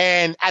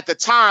 And at the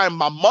time,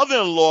 my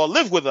mother-in-law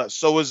lived with us.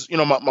 So it was,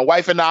 my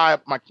wife and I,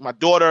 my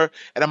daughter,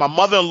 and then my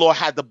mother-in-law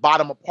had the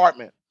bottom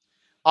apartment.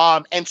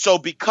 And so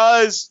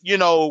because,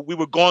 we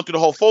were going through the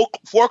whole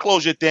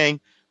foreclosure thing,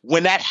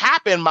 when that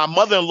happened, my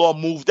mother-in-law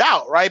moved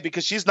out, right?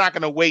 Because she's not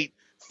going to wait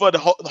for the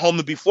home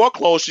to be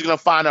foreclosed. She's going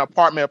to find an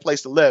apartment, a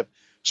place to live.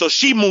 So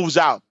she moves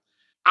out.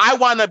 I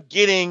wind up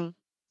getting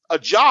a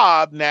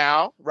job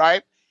now,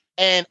 right?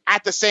 And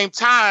at the same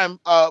time,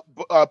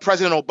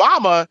 President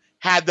Obama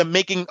had the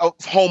Making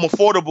Home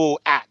Affordable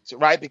Act,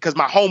 right? Because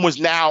my home was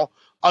now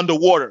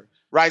underwater,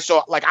 right?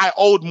 So like I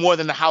owed more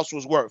than the house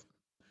was worth.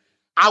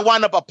 I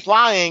wound up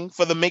applying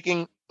for the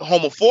Making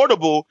Home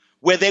Affordable,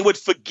 where they would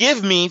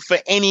forgive me for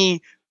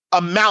any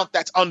amount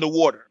that's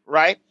underwater,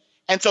 right?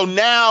 And so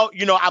now,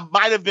 I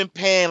might have been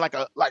paying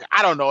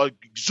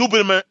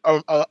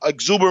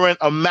exuberant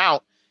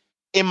amount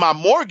in my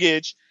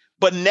mortgage,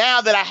 but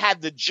now that I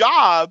had the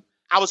job,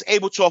 I was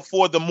able to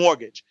afford the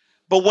mortgage.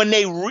 But when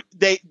they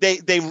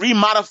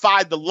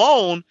remodified the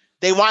loan,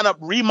 they wound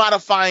up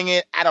remodifying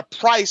it at a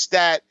price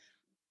that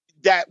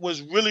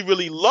was really,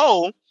 really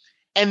low.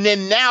 And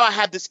then now I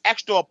have this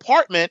extra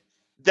apartment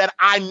that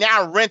I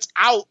now rent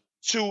out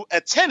to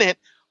a tenant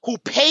who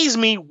pays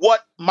me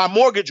what my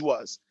mortgage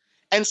was.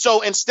 And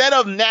so instead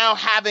of now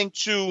having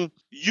to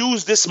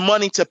use this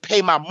money to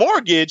pay my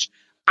mortgage,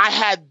 I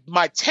had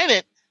my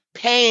tenant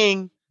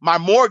paying my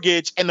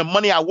mortgage, and the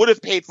money I would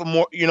have paid for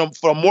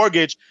for a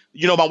mortgage,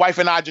 my wife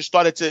and I just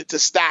started to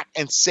stack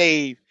and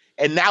save.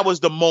 And that was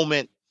the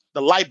moment,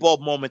 the light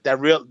bulb moment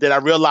that I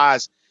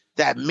realized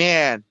that,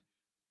 man,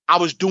 I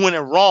was doing it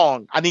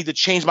wrong. I need to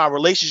change my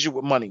relationship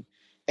with money.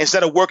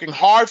 Instead of working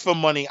hard for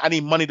money, I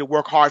need money to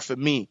work hard for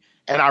me.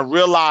 And I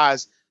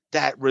realized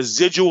that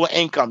residual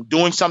income,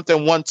 doing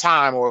something one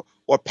time, or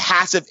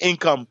passive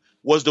income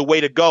was the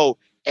way to go.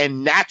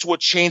 And that's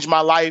what changed my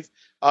life.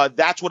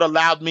 That's what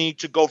allowed me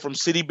to go from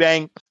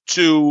Citibank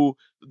to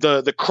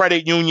the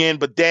credit union.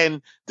 But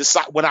then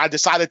when I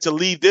decided to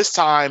leave this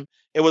time,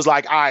 it was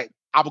like, all right,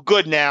 I'm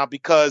good now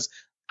because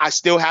I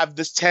still have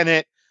this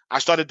tenant. I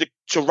started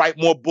to write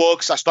more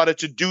books. I started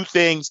to do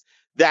things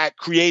that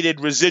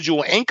created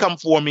residual income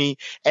for me.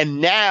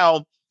 And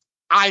now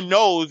I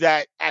know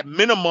that at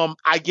minimum,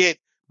 I get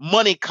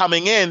money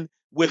coming in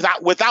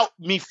without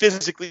me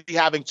physically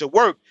having to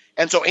work.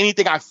 And so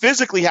anything I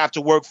physically have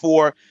to work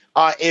for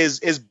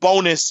is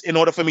bonus in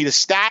order for me to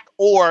stack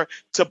or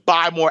to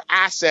buy more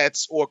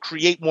assets or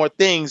create more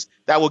things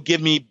that will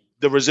give me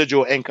the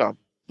residual income.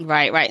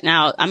 Right.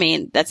 Now,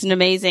 that's an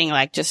amazing,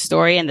 just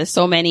story. And there's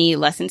so many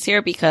lessons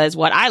here, because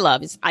what I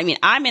love is,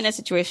 I'm in a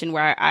situation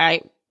where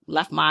I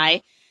left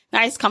my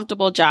nice,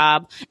 comfortable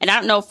job. And I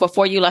don't know if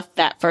before you left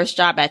that first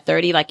job at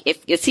 30,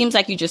 if it seems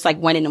like you just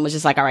went in and was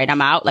just all right,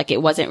 I'm out.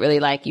 It wasn't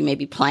really you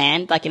maybe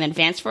planned in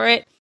advance for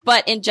it.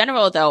 But in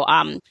general, though,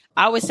 I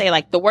always say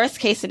like the worst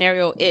case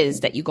scenario is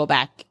that you go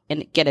back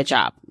and get a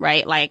job,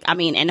 right? Like, I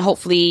mean, and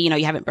hopefully, you know,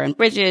 you haven't burned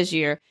bridges.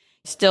 You're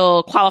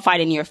still qualified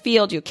in your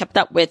field. You're kept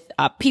up with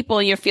people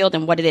in your field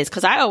and what it is.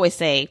 Cause I always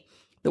say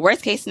the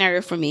worst case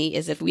scenario for me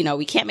is if we know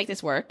we can't make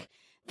this work,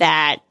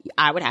 that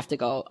I would have to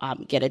go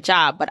get a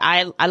job. But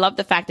I love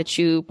the fact that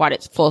you brought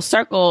it full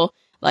circle.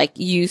 Like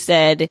you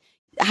said,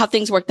 how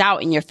things worked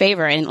out in your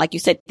favor. And like you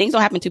said, things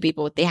don't happen to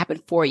people. They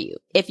happen for you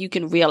if you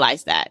can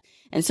realize that.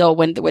 And so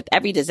with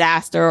every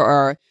disaster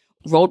or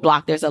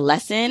roadblock, there's a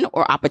lesson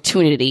or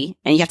opportunity,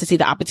 and you have to see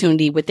the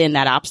opportunity within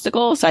that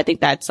obstacle. So I think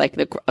that's like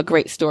a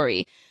great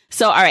story.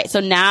 So, all right.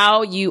 So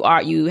now you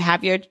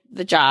have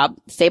the job,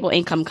 stable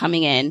income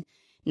coming in.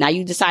 Now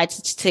you decide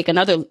to take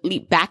another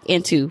leap back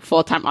into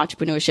full-time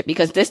entrepreneurship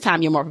because this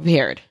time you're more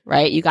prepared,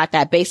 right? You got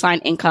that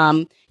baseline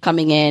income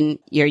coming in.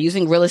 You're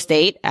using real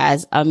estate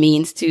as a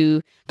means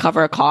to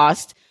cover a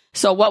cost.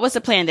 So what was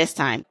the plan this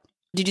time?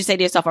 Did you say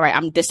to yourself, all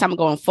right, this time I'm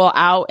going full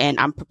out and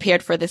I'm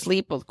prepared for this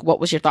leap? What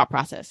was your thought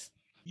process?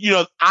 You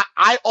know,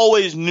 I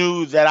always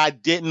knew that I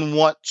didn't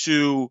want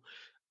to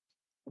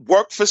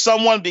work for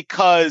someone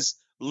because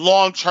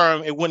long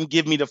term, it wouldn't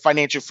give me the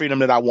financial freedom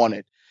that I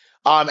wanted.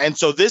 And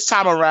so this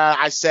time around,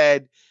 I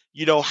said,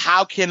 you know,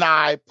 how can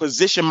I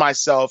position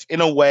myself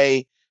in a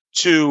way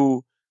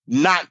to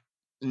not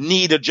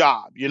need a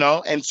job, you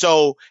know? And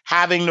so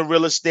having the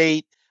real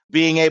estate,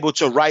 being able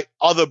to write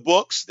other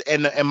books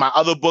and my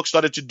other books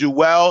started to do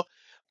well.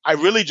 I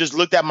really just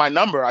looked at my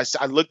number.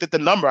 I looked at the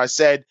number. I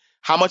said,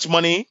 how much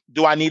money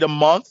do I need a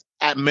month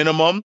at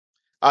minimum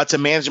to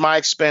manage my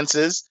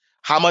expenses?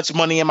 How much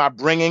money am I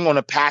bringing on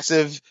a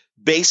passive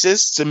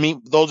basis to meet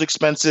those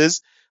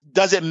expenses?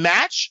 Does it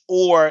match?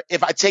 Or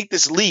if I take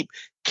this leap,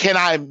 can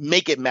I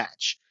make it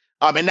match?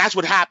 And that's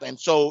what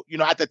happened. So, you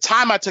know, at the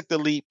time I took the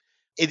leap,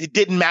 it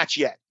didn't match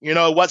yet. You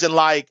know, it wasn't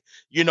like,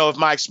 you know, if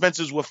my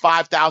expenses were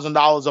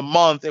 $5,000 a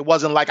month, it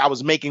wasn't like I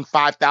was making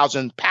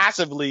 $5,000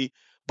 passively.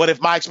 But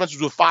if my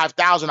expenses were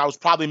 $5,000, I was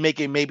probably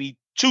making maybe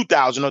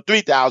 $2,000 or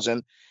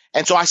 $3,000.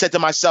 And so I said to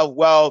myself,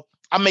 well,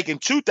 I'm making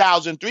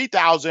 $2,000,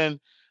 $3,000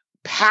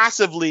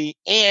 passively,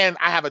 and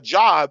I have a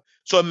job.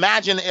 So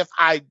imagine if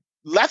I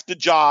left the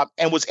job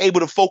and was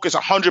able to focus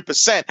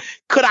 100%,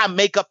 could I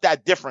make up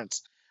that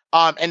difference?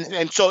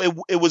 And so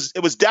it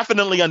was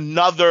definitely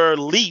another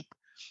leap,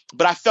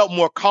 but I felt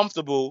more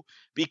comfortable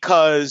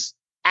because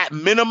at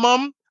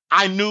minimum,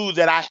 I knew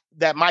that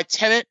my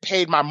tenant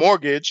paid my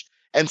mortgage.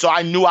 And so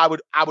I knew I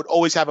would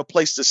always have a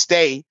place to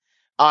stay.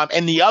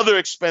 And the other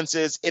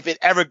expenses, if it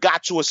ever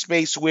got to a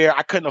space where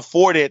I couldn't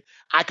afford it,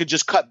 I could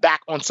just cut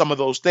back on some of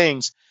those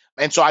things.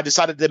 And so I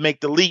decided to make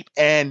the leap,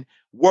 and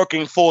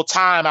working full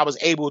time, I was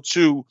able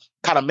to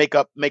kind of make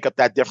up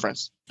that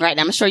difference. Right. And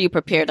I'm sure you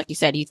prepared, like you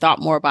said, you thought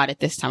more about it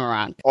this time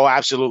around. Oh,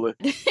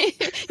 absolutely.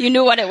 You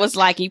knew what it was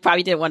like. You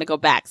probably didn't want to go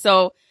back.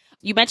 So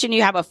you mentioned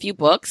you have a few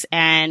books,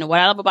 and what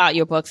I love about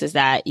your books is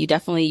that you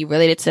definitely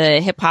related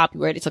to hip hop, you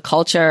related to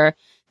culture,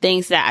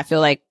 things that I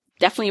feel like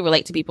definitely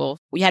relate to people.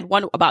 We had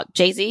one about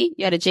Jay-Z.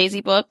 You had a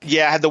Jay-Z book.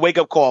 Yeah, I had the Wake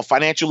Up Call,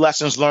 Financial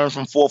Lessons Learned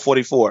from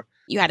 444.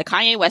 You had a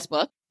Kanye West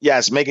book.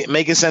 Yes,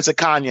 making sense of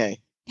Kanye.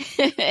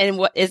 And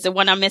what is the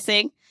one I'm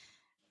missing?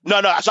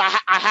 No. So I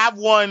have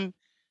one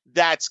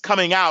that's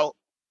coming out,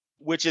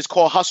 which is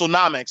called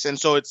Hustlenomics, and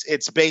so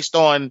it's based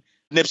on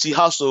Nipsey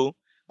Hussle.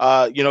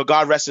 You know,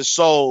 God rest his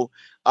soul.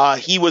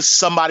 He was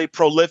somebody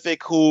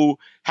prolific who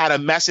had a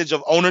message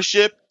of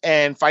ownership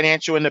and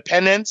financial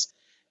independence.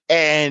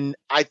 And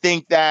I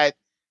think that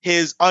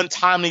his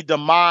untimely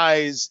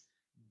demise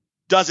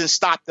doesn't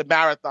stop the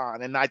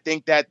marathon. And I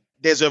think that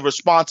there's a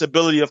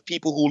responsibility of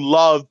people who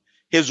love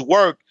his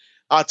work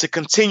to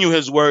continue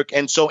his work.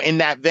 And so in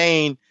that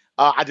vein,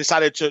 I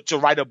decided to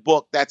write a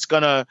book that's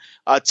going to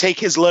take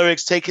his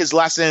lyrics, take his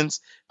lessons,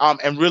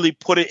 and really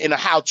put it in a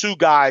how-to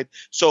guide.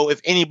 So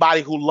if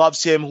anybody who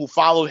loves him, who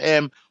followed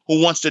him,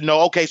 who wants to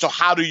know, okay, so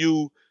how do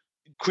you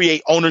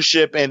create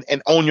ownership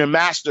and own your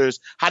masters?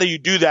 How do you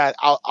do that?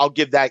 I'll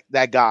give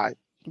that guide.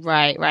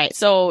 Right.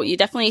 So you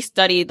definitely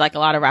studied like a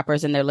lot of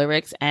rappers and their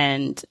lyrics,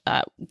 and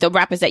the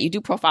rappers that you do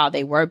profile,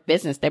 they're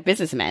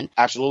businessmen.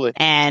 Absolutely.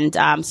 And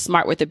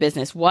smart with the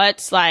business.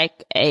 What's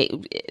like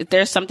if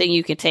there's something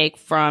you can take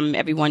from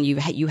everyone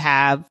you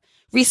have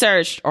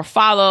researched or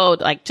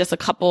followed, like just a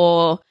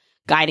couple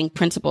guiding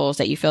principles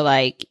that you feel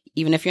like,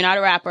 even if you're not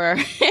a rapper,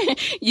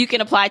 you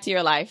can apply to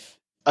your life?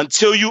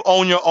 Until you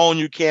own your own,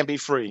 you can't be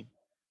free.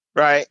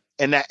 Right.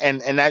 And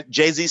that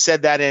Jay-Z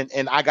said that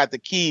in I Got the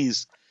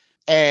Keys.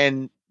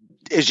 And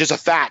it's just a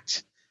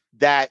fact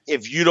that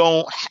if you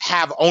don't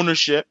have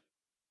ownership,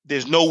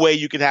 there's no way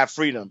you can have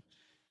freedom.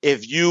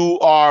 If you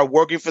are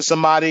working for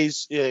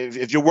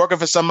if you're working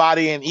for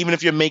somebody, and even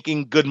if you're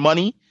making good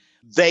money,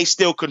 they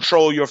still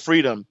control your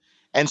freedom.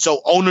 And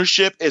so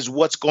ownership is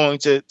what's going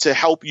to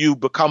help you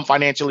become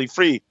financially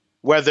free,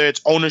 whether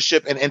it's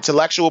ownership in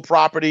intellectual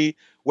property,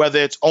 whether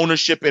it's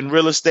ownership in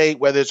real estate,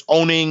 whether it's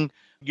owning,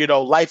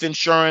 life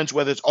insurance,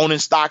 whether it's owning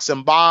stocks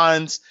and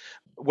bonds,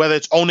 whether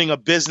it's owning a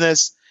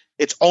business.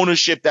 It's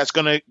ownership that's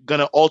gonna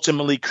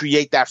ultimately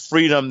create that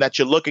freedom that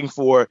you're looking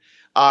for.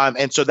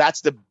 And so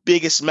that's the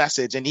biggest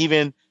message. And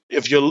even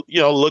if you're,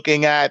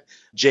 looking at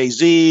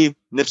Jay-Z,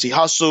 Nipsey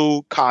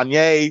Hussle,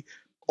 Kanye,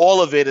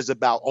 all of it is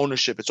about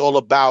ownership. It's all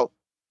about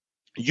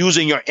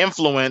using your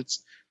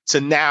influence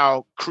to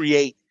now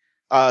create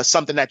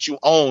something that you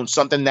own,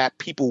 something that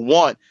people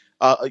want.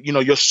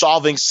 You're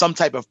solving some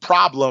type of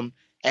problem,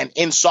 and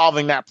in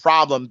solving that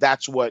problem,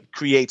 that's what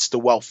creates the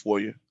wealth for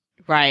you.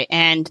 Right.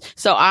 And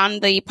so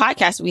on the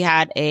podcast, we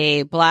had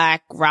a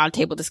Black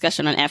roundtable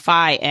discussion on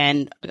FI,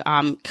 and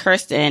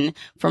Kirsten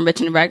from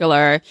Rich and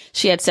Regular,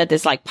 she had said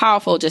this like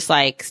powerful, just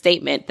like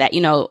statement that,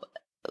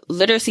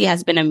 literacy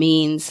has been a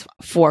means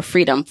for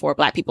freedom for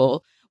Black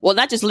people. Well,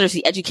 not just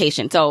literacy,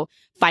 education. So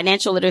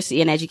financial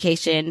literacy and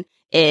education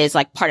is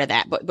like part of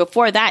that. But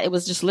before that, it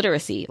was just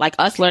literacy, like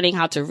us learning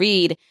how to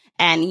read,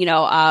 and,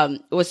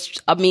 it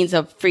was a means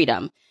of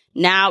freedom.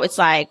 Now it's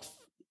like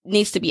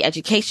needs to be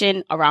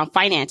education around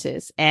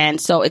finances.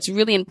 And so it's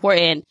really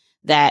important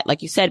that,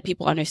 like you said,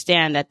 people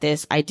understand that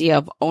this idea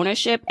of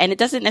ownership, and it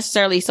doesn't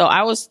necessarily, so I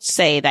always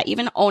say that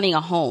even owning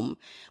a home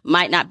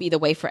might not be the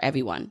way for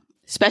everyone,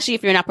 especially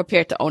if you're not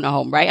prepared to own a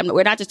home, right?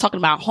 We're not just talking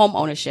about home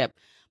ownership,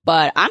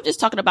 but I'm just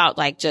talking about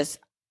I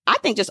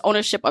think just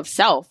ownership of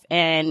self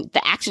and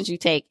the actions you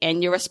take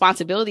and your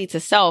responsibility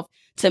to self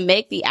to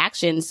make the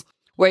actions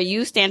where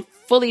you stand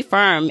fully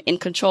firm in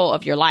control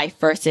of your life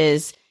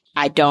versus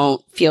I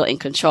don't feel in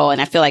control.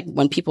 And I feel like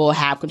when people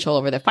have control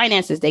over their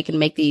finances, they can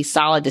make these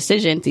solid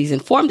decisions, these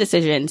informed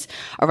decisions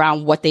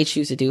around what they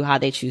choose to do, how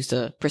they choose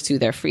to pursue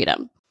their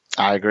freedom.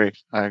 I agree.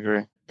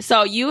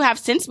 So you have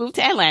since moved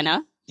to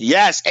Atlanta.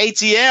 Yes,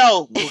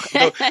 ATL,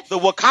 the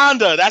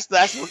Wakanda.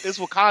 It's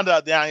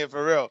Wakanda down here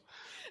for real.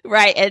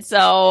 Right. And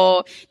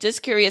so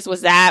just curious,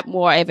 was that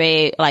more of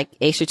a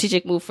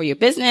strategic move for your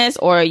business,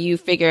 or you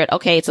figured,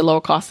 okay, it's a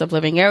lower cost of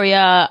living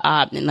area,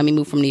 and let me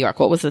move from New York?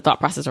 What was the thought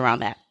process around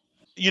that?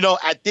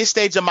 At this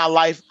stage of my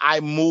life,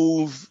 I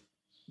move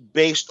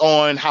based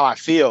on how I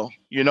feel,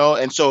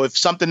 and so if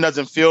something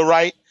doesn't feel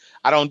right,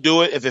 I don't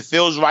do it. If it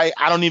feels right,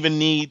 I don't even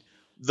need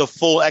the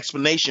full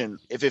explanation.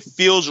 If it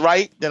feels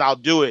right, then I'll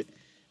do it.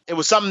 It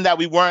was something that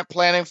we weren't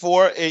planning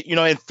for.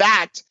 In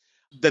fact,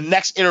 the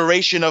next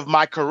iteration of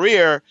my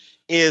career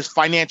is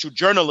financial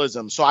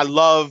journalism. So I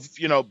love,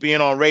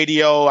 being on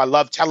radio. I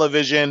love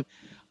television.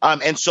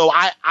 And so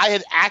I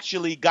had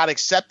actually got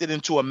accepted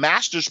into a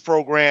master's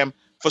program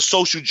for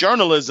social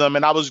journalism.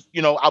 And I was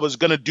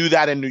going to do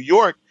that in New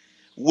York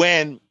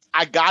when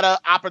I got an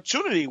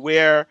opportunity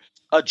where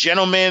a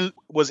gentleman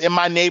was in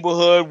my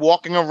neighborhood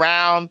walking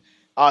around.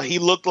 He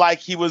looked like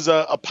he was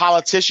a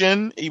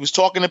politician. He was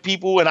talking to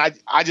people, and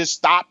I just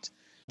stopped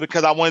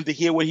because I wanted to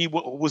hear what he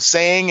was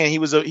saying. And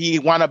he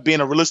wound up being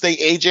a real estate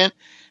agent.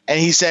 And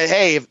he said,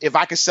 hey, if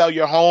I could sell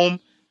your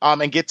home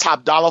and get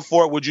top dollar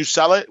for it, would you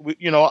sell it?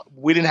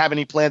 We didn't have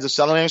any plans of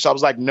selling it. So I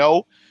was like,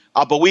 no.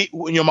 But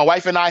my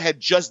wife and I had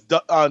just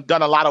done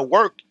a lot of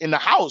work in the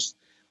house.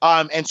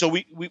 And so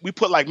we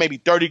put like maybe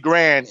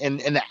 $30,000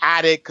 in the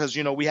attic because,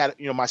 we had,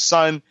 my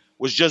son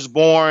was just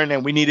born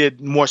and we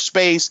needed more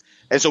space.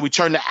 And so we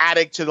turned the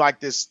attic to like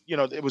this,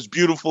 it was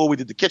beautiful. We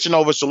did the kitchen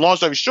over. So long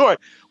story short,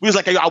 we was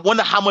like, I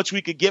wonder how much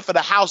we could get for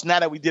the house now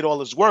that we did all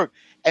this work.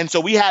 And so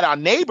we had our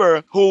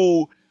neighbor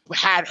who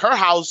had her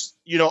house,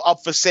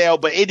 up for sale,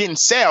 but it didn't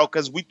sell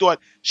because we thought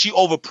she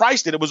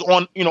overpriced it. It was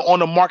on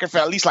the market for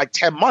at least like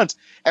 10 months.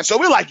 And so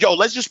we're like, yo,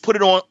 let's just put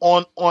it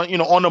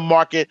on the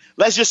market.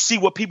 Let's just see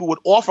what people would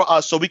offer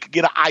us so we could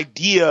get an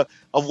idea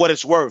of what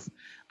it's worth.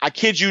 I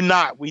kid you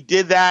not. We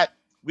did that.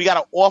 We got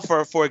an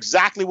offer for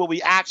exactly what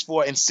we asked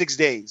for in 6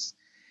 days.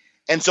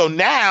 And so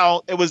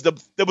now it was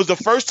the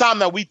first time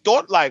that we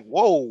thought like,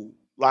 whoa,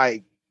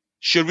 like,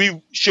 should we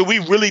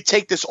really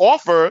take this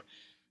offer?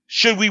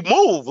 Should we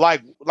move?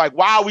 Like,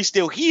 why are we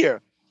still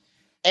here?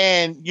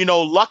 And,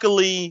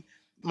 luckily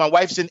my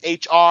wife's in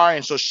HR.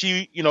 And so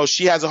she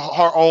has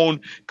her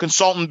own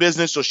consultant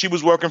business. So she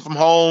was working from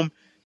home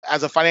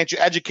as a financial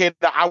educator.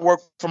 I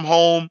work from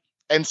home.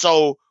 And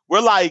so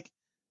we're like,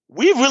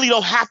 we really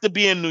don't have to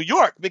be in New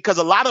York because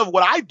a lot of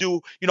what I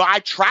do, I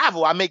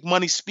travel. I make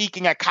money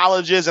speaking at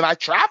colleges and I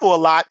travel a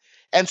lot.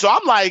 And so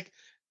I'm like,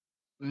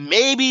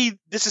 maybe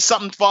this is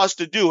something for us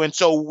to do. And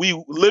so we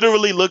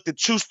literally looked at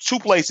two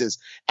places,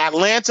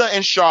 Atlanta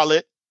and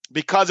Charlotte,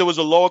 because it was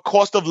a lower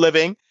cost of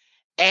living.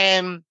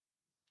 And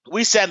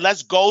we said,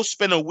 let's go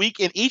spend a week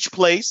in each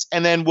place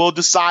and then we'll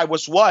decide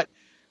what's what.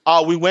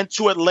 We went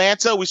to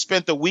Atlanta. We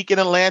spent the week in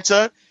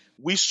Atlanta.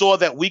 We saw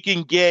that we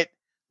can get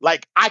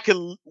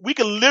we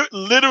could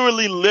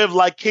literally live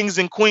like kings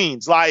and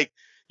queens. Like,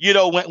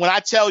 when I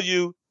tell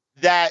you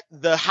that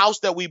the house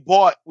that we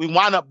bought, we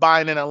wound up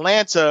buying in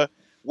Atlanta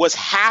was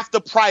half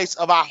the price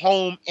of our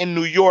home in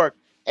New York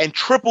and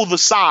triple the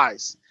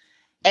size.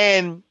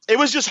 And it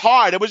was just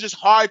hard. It was just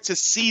hard to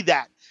see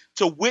that,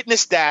 to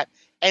witness that,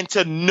 and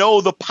to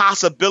know the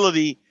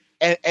possibility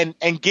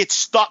and get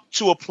stuck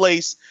to a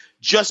place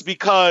just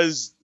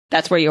because.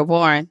 That's where you're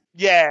born.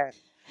 Yeah.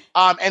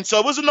 And so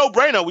it was a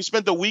no-brainer. We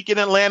spent the week in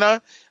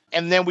Atlanta,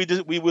 and then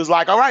we was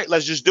like, all right,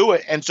 let's just do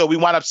it. And so we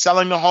wound up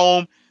selling the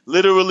home.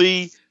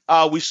 Literally,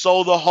 we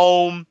sold the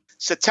home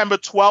September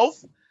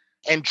 12th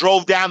and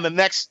drove down the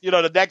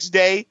next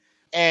day.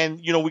 And,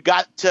 we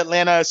got to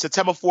Atlanta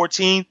September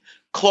 14th,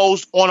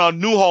 closed on our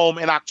new home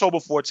in October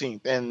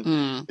 14th.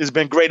 And it's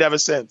been great ever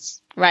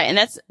since. Right.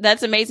 And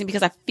that's amazing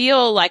because I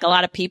feel like a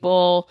lot of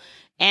people,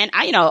 and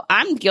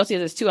I'm guilty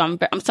of this too. I'm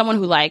someone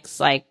who likes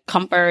like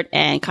comfort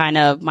and kind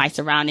of my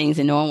surroundings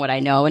and knowing what I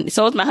know. And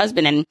so is my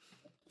husband. And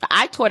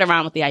I toyed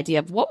around with the idea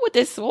of what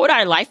would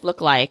our life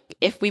look like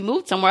if we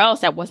moved somewhere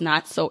else that was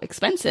not so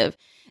expensive?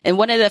 And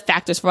one of the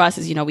factors for us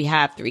is, we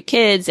have 3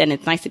 kids and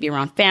it's nice to be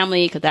around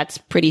family because that's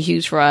pretty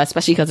huge for us,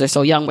 especially because they're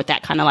so young with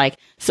that kind of like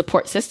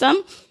support system.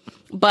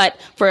 But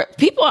for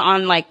people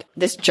on like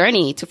this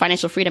journey to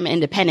financial freedom and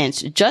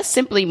independence, just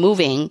simply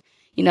moving,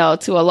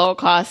 to a lower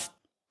cost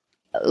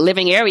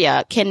living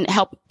area can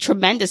help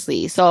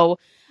tremendously. So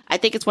I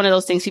think it's one of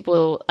those things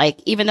people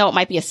like, even though it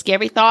might be a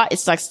scary thought,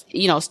 it's like,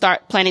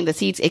 start planting the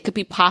seeds. It could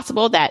be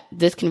possible that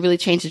this can really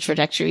change the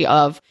trajectory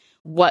of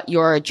what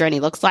your journey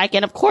looks like.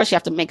 And of course, you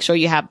have to make sure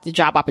you have the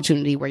job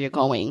opportunity where you're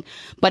going.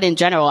 But in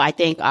general, I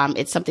think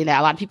it's something that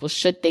a lot of people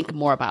should think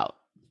more about.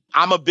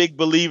 I'm a big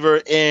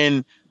believer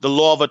in the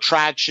law of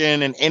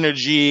attraction and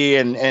energy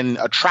and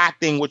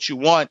attracting what you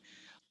want.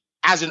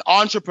 As an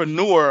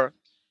entrepreneur,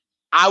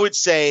 I would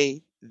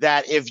say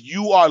that if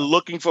you are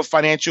looking for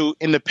financial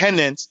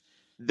independence,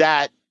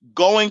 that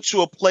going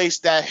to a place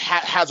that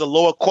has a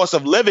lower cost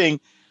of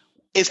living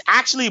is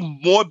actually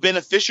more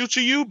beneficial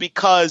to you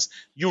because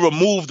you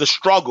remove the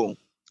struggle,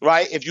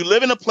 right? If you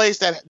live in a place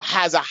that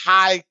has a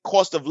high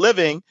cost of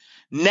living,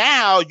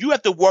 now you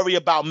have to worry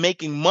about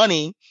making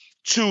money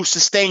to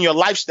sustain your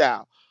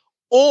lifestyle.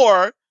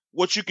 Or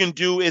what you can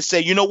do is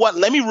say, you know what,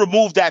 let me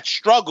remove that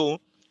struggle.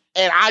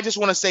 And I just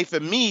want to say for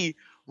me,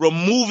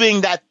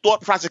 removing that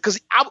thought process, because,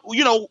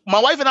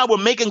 my wife and I were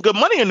making good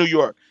money in New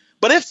York,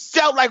 but it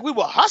felt like we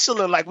were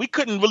hustling, like we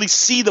couldn't really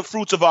see the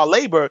fruits of our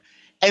labor.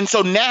 And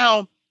so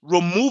now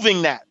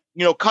removing that,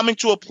 coming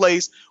to a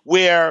place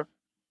where,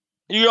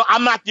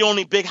 I'm not the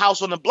only big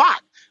house on the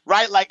block,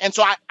 right? Like, and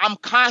so I'm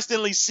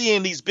constantly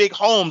seeing these big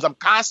homes. I'm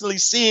constantly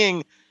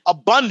seeing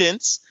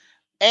abundance,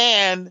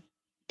 and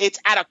it's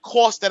at a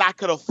cost that I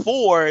could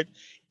afford.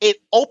 It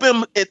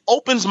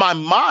opens my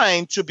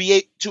mind to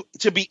be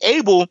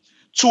able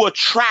to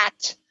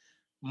attract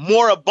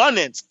more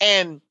abundance.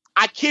 And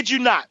I kid you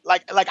not,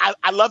 like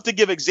I love to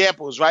give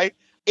examples, right?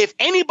 If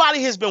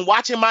anybody has been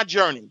watching my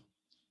journey,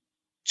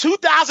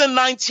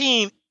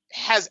 2019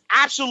 has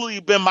absolutely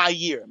been my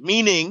year,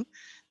 meaning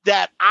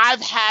that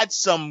I've had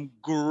some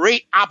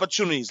great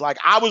opportunities. Like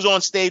I was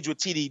on stage with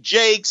TD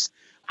Jakes.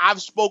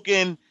 I've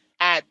spoken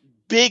at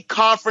big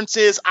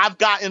conferences. I've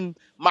gotten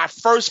my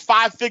first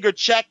 5-figure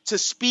check to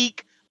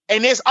speak.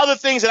 And there's other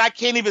things that I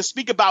can't even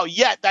speak about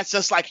yet that's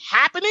just like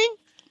happening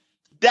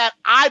that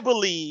I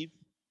believe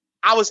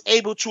I was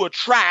able to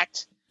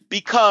attract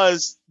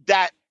because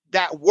that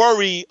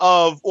worry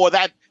of, or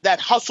that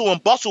hustle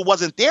and bustle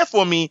wasn't there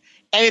for me.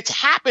 And it's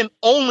happened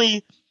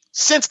only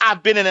since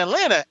I've been in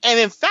Atlanta. And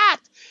in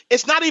fact,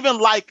 it's not even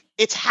like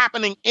it's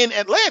happening in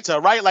Atlanta,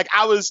 right? Like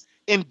I was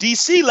in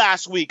DC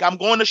last week. I'm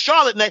going to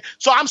Charlotte next.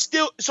 So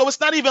it's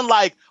not even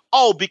like,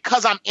 oh,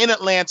 because I'm in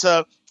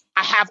Atlanta,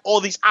 I have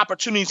all these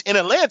opportunities in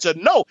Atlanta.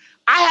 No,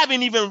 I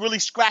haven't even really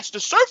scratched the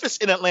surface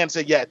in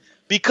Atlanta yet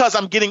because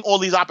I'm getting all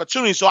these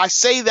opportunities. So I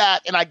say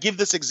that, and I give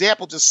this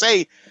example to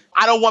say,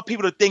 I don't want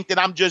people to think that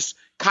I'm just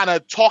kind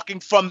of talking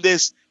from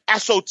this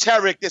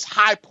esoteric, this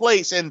high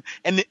place, and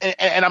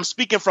I'm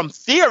speaking from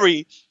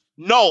theory.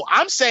 No,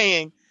 I'm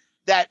saying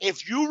that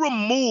if you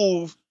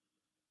remove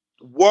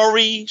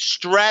worry,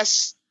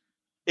 stress,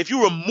 if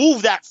you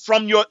remove that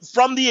from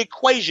the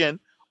equation,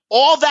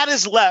 all that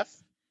is left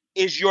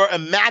is your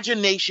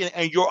imagination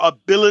and your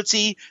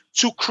ability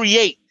to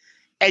create,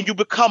 and you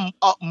become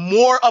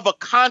more of a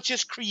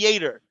conscious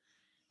creator.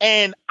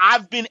 And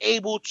I've been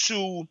able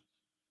to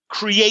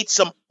create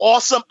some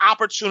awesome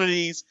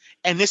opportunities,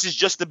 and this is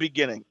just the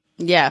beginning.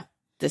 Yeah,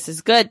 this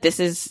is good. This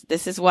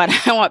is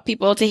what I want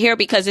people to hear,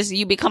 because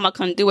you become a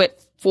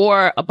conduit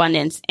for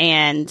abundance.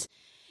 And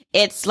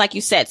it's like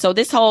you said, so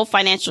this whole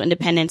financial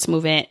independence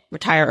movement,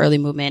 retire early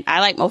movement, I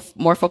like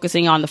more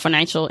focusing on the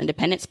financial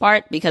independence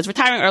part, because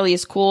retiring early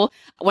is cool.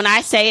 When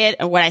I say it,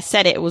 and when I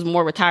said it, it was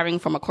more retiring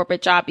from a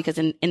corporate job, because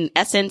in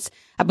essence,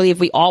 I believe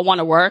we all want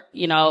to work,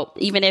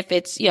 even if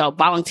it's,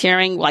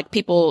 volunteering, like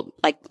people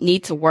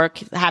need to work,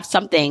 have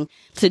something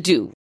to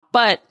do.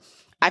 But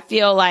I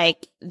feel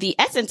like the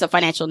essence of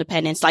financial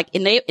independence, like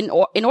in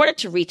order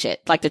to reach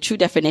it, like the true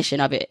definition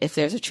of it, if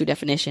there's a true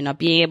definition of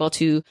being able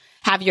to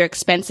have your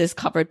expenses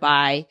covered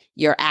by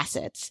your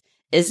assets,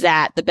 is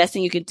that the best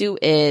thing you can do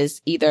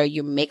is either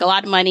you make a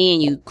lot of money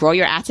and you grow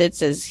your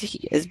assets as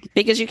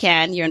big as you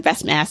can, your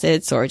investment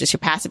assets or just your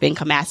passive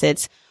income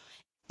assets,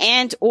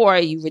 and or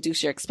you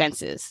reduce your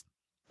expenses.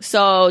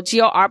 So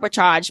geo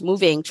arbitrage,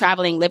 moving,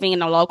 traveling, living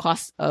in a low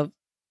cost of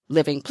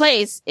living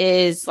place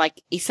is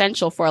like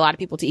essential for a lot of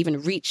people to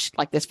even reach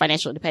like this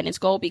financial independence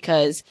goal,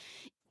 because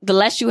the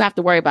less you have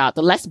to worry about,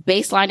 the less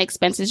baseline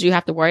expenses you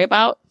have to worry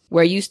about,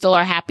 where you still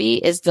are happy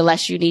is the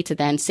less you need to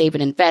then save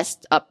and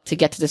invest up to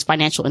get to this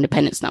financial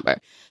independence number.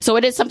 So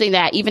it is something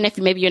that even if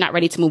maybe you're not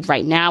ready to move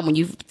right now, when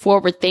you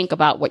forward think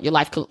about what your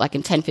life could look like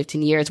in 10,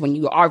 15 years, when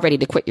you are ready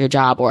to quit your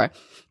job or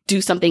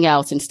do something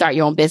else and start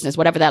your own business,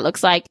 whatever that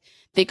looks like,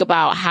 think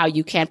about how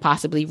you can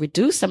possibly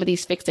reduce some of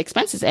these fixed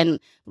expenses. And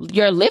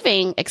your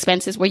living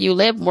expenses where you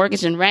live,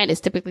 mortgage and rent, is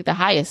typically the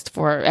highest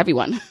for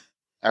everyone.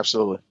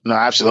 Absolutely. No,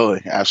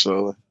 absolutely.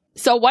 Absolutely.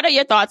 So what are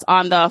your thoughts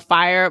on the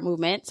FIRE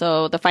movement?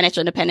 So the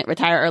financial independent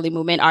retire early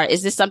movement.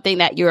 Is this something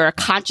that you're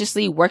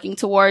consciously working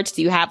towards?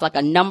 Do you have like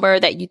a number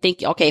that you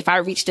think, okay, if I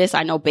reach this,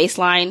 I know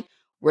baseline,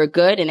 we're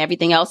good, and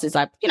everything else is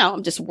like,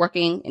 I'm just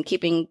working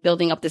and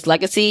building up this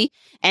legacy?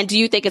 And do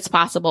you think it's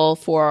possible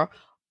for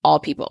all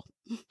people?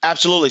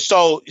 Absolutely.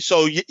 So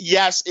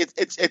yes,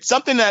 it's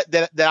something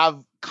that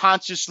I've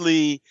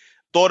consciously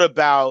thought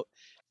about.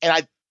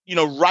 And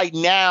right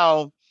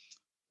now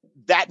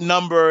that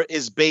number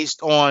is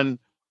based on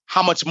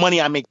how much money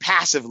I make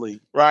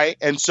passively. Right.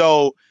 And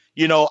so,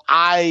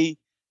 I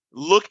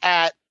look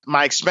at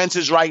my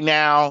expenses right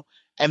now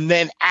and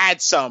then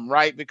add some,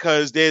 right?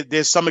 Because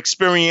there's some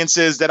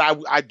experiences that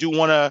I do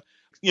want to,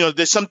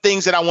 there's some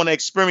things that I want to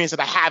experience that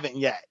I haven't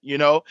yet,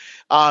 that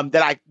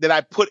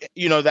I put,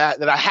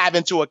 that I have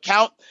into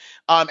account.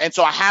 And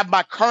so I have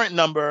my current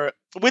number,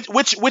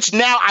 which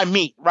now I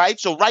meet, right?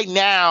 So right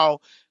now,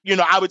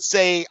 I would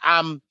say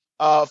I'm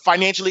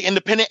financially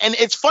independent. And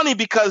it's funny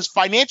because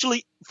financial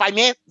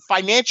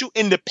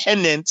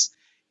independence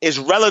is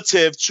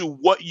relative to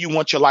what you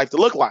want your life to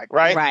look like,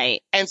 right?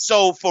 Right. And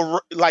so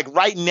for like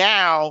right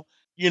now,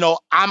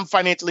 I'm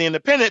financially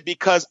independent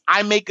because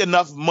I make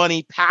enough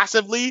money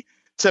passively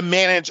to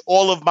manage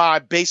all of my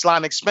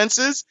baseline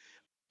expenses,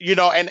 and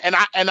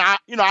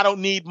I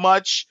don't need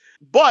much,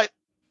 but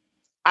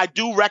I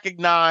do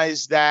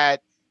recognize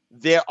that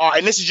there are,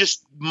 and this is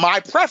just my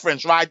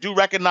preference, right? I do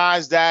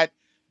recognize that,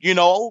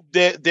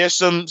 there's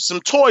some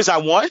toys I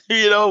want,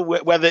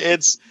 whether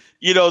it's,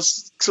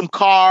 some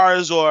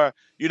cars or,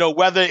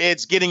 whether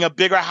it's getting a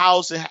bigger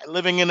house and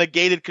living in a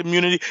gated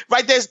community,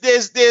 right? There's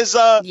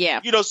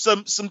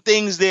some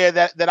things there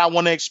that I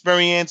want to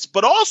experience,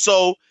 but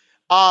also,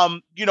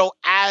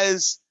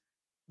 as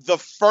the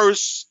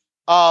first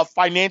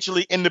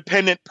financially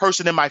independent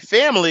person in my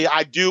family,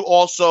 I do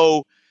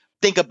also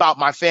think about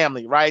my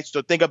family, right?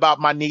 So think about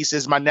my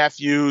nieces, my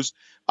nephews,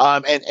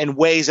 and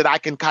ways that I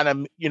can kind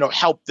of,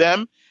 help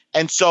them.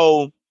 And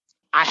so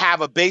I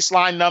have a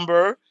baseline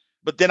number,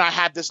 but then I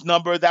have this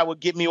number that will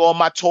get me all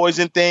my toys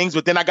and things.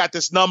 But then I got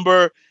this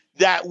number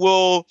that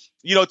will,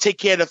 take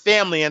care of the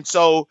family. And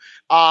so,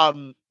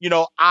 I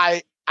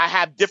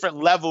have different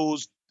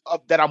levels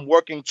that I'm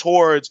working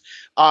towards,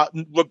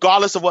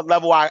 regardless of what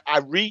level I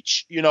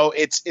reach.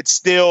 It's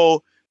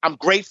still, I'm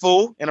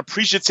grateful and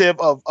appreciative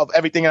of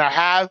everything that I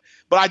have,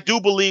 but I do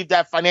believe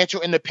that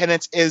financial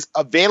independence is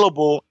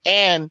available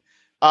and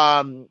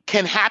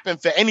can happen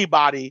for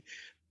anybody.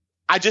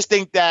 I just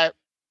think that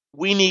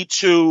we need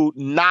to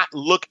not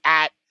look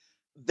at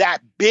that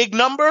big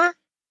number,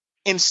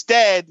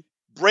 instead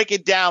break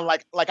it down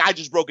like I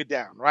just broke it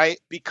down, right?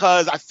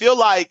 Because I feel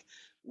like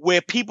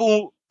where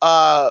people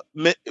where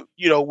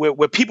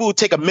people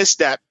take a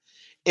misstep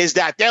is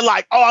that they're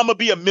like, oh, I'm gonna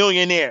be a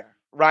millionaire,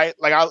 right?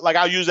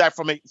 I'll use that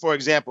for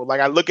example.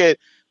 Like I look at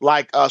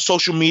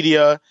social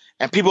media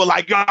and people are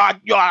like, yo,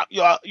 I'm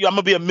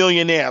gonna be a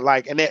millionaire,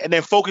 and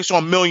then focus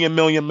on million.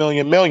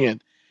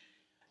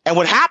 And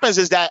what happens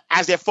is that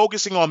as they're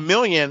focusing on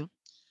million,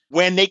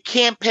 when they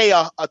can't pay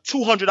a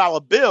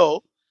 $200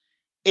 bill,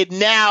 it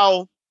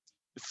now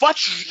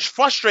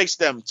frustrates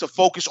them to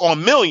focus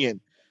on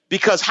million.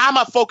 Because how am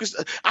I focused?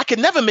 I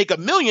can never make $1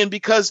 million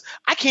because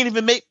I can't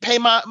even pay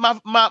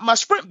my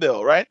Sprint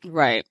bill, right?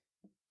 Right.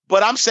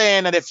 But I'm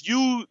saying that if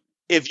you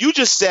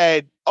just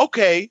said,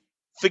 okay,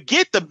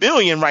 forget the $1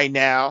 million right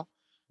now,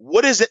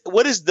 what is it?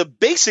 What is the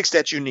basics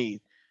that you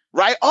need,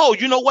 right? Oh,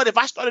 you know what? If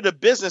I started a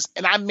business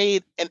and I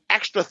made an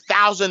extra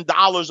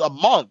 $1,000 a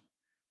month,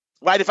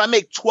 right? If I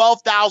make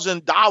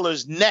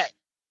 $12,000 net,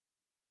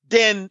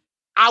 then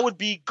I would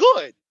be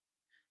good.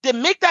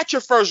 Then make that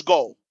your first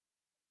goal.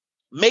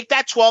 Make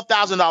that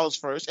 $12,000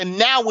 first. And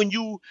now when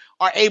you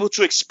are able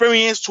to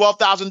experience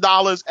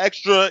 $12,000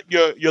 extra,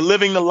 you're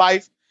living the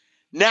life.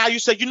 Now you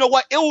say, you know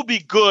what? It would be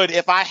good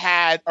if I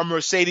had a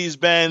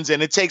Mercedes-Benz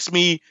and it takes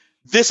me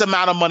this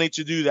amount of money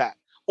to do that.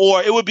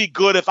 Or it would be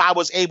good if I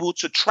was able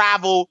to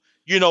travel,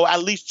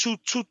 at least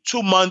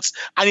two months.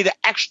 I need an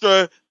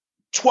extra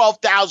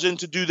 $12,000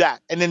 to do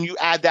that. And then you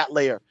add that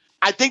layer.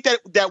 I think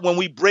that when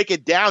we break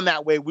it down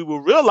that way, we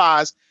will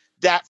realize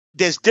that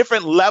there's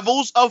different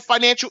levels of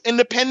financial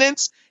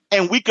independence,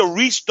 and we can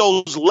reach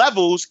those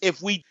levels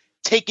if we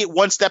take it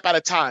one step at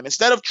a time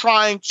instead of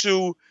trying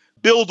to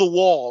build a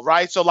wall,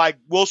 right? So like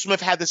Will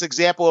Smith had this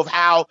example of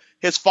how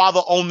his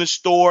father owned this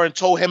store and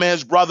told him and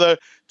his brother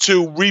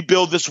to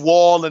rebuild this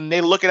wall, and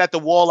they're looking at the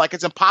wall like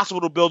it's impossible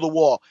to build a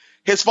wall.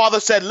 His father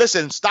said,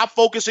 listen, stop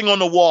focusing on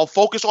the wall,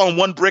 focus on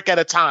one brick at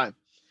a time.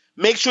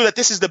 Make sure that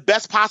this is the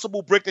best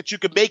possible brick that you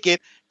can make it.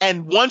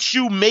 And once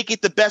you make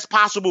it the best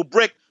possible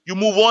brick, you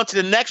move on to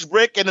the next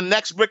brick and the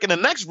next brick and the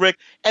next brick,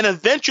 and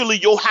eventually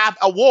you'll have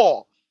a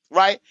wall,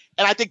 right?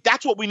 And I think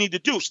that's what we need to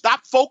do.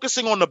 Stop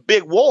focusing on the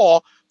big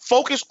wall.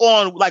 Focus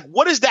on, like,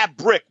 what is that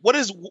brick?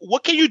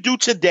 What can you do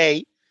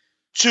today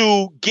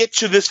to get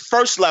to this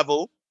first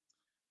level?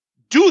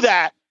 Do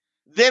that,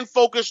 then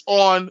focus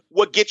on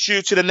what gets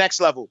you to the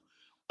next level.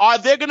 Are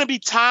there going to be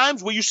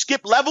times where you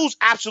skip levels?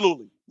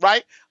 Absolutely,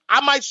 right?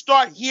 I might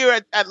start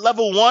here at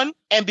level 1,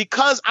 and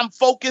because I'm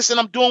focused and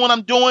I'm doing what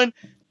I'm doing,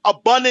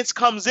 abundance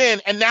comes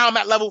in, and now I'm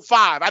at level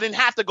 5. I didn't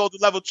have to go to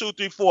level 2,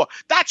 3, 4.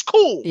 That's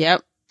cool.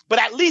 Yep. But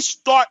at least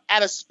start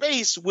at a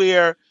space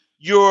where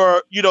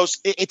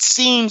it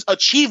seems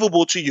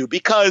achievable to you,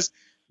 because,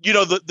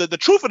 the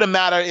truth of the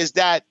matter is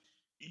that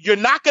you're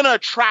not going to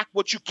attract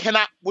what you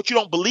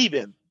don't believe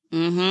in.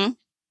 Mm-hmm.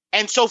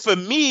 And so for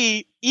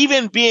me,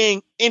 even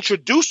being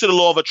introduced to the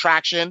law of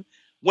attraction,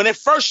 when it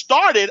first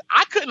started,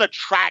 I couldn't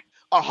attract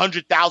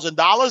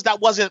 $100,000.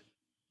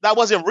 That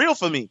wasn't real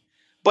for me.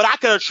 But I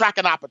could attract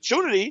an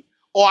opportunity,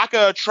 or I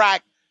could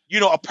attract,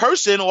 a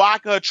person, or I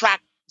could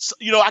attract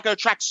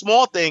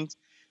small things.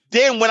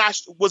 Then when I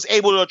was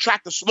able to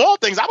attract the small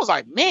things, I was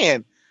like,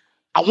 man,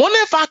 I wonder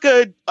if I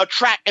could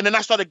attract. And then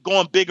I started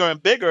going bigger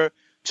and bigger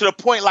to the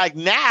point, like,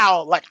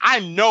 now, like,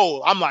 I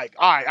know, I'm like,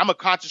 all right, I'm a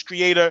conscious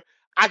creator.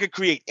 I could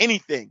create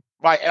anything,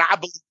 right? And I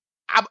believe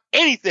I'm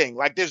anything.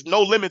 Like, there's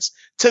no limits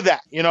to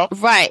that,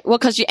 Right. Well,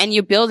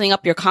 you're building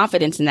up your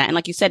confidence in that. And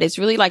like you said, it's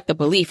really like the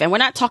belief. And we're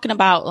not talking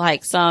about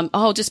like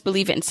just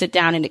believe it and sit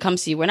down and it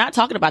comes to you. We're not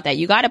talking about that.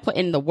 You got to put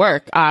in the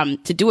work,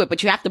 to do it,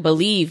 but you have to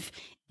believe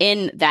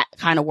in that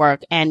kind of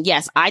work. And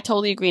yes, I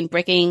totally agree in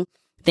breaking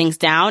things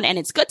down. And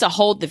it's good to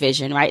hold the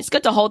vision, right? It's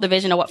good to hold the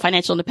vision of what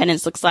financial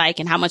independence looks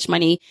like and how much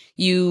money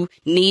you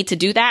need to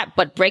do that,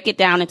 but break it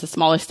down into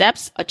smaller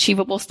steps,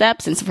 achievable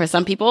steps. And so for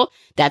some people,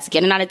 that's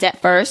getting out of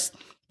debt first.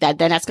 Then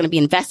that's going to be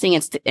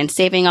investing and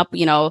saving up,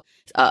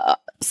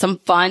 some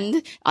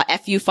fund,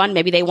 FU fund.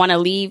 Maybe they want to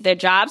leave their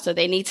job, so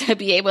they need to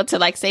be able to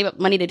like save up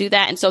money to do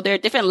that. And so there are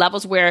different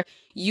levels where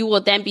you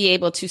will then be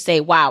able to say,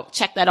 wow,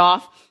 check that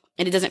off.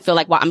 And it doesn't feel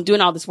like, wow, I'm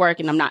doing all this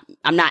work and I'm not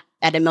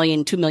at $1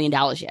 million, $2 million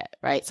yet.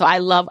 Right. So I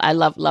love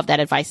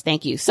that advice.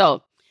 Thank you.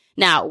 So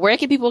now, where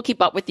can people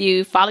keep up with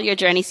you, follow your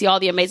journey, see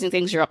all the amazing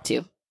things you're up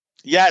to?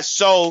 Yes.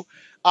 So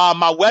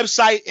my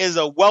website is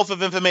a wealth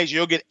of information.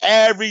 You'll get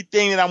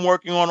everything that I'm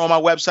working on my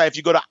website. If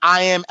you go to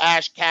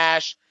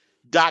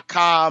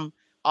IamAshCash.com,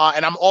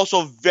 and I'm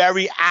also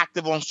very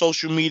active on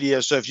social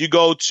media. So if you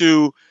go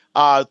to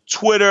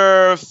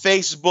Twitter,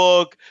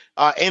 Facebook,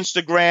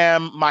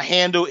 Instagram, my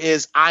handle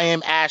is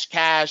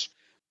IamAshCash.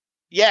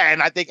 Yeah,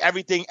 and I think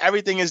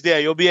everything is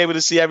there. You'll be able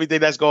to see everything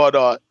that's going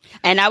on.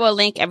 And I will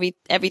link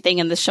everything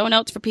in the show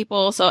notes for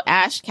people. So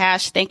Ash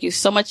Cash, thank you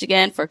so much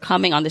again for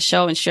coming on the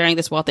show and sharing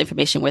this wealth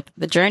information with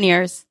the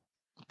Journeyers.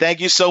 Thank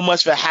you so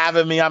much for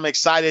having me. I'm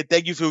excited.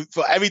 Thank you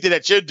for everything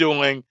that you're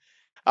doing,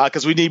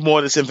 because we need more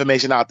of this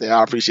information out there.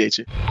 I appreciate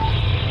you.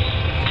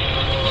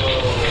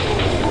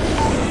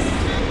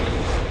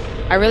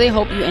 I really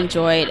hope you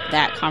enjoyed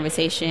that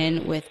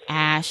conversation with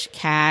Ash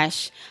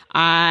Cash.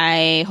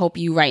 I hope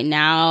you right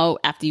now,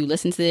 after you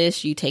listen to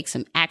this, you take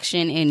some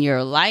action in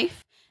your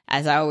life.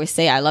 As I always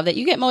say, I love that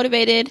you get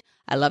motivated.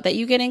 I love that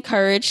you get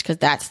encouraged, because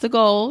that's the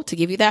goal, to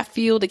give you that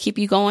fuel to keep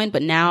you going.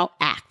 But now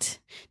act.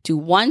 Do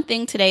one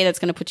thing today that's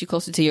going to put you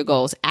closer to your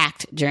goals.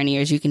 Act,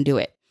 Journeyers. You can do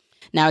it.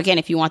 Now, again,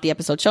 if you want the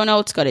episode show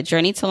notes, go to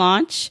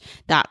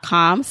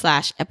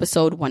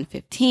journeytolaunch.com/episode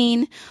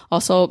 115.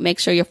 Also, make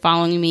sure you're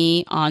following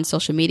me on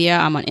social media.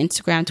 I'm on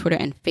Instagram, Twitter,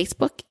 and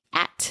Facebook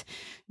at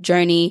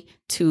Journey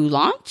to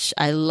Launch.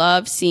 I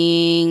love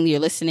seeing you're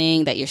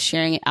listening, that you're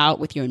sharing it out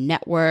with your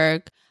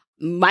network.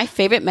 My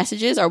favorite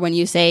messages are when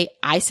you say,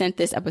 I sent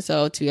this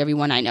episode to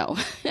everyone I know.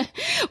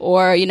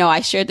 Or, I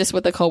shared this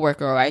with a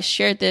coworker, or I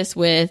shared this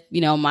with,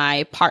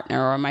 my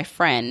partner or my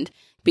friend.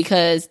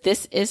 Because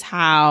this is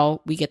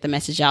how we get the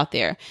message out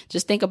there.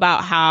 Just think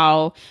about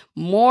how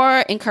more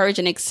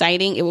encouraging and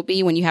exciting it will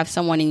be when you have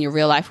someone in your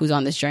real life who's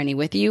on this journey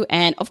with you.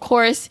 And of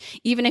course,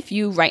 even if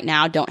you right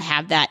now don't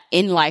have that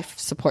in-life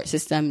support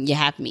system, you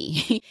have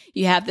me.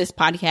 You have this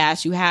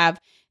podcast. You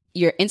have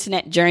your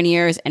internet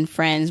journeyers and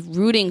friends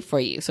rooting for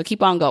you. So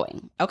keep on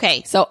going.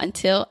 Okay, so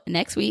until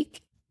next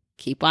week,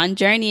 keep on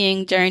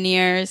journeying,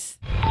 journeyers.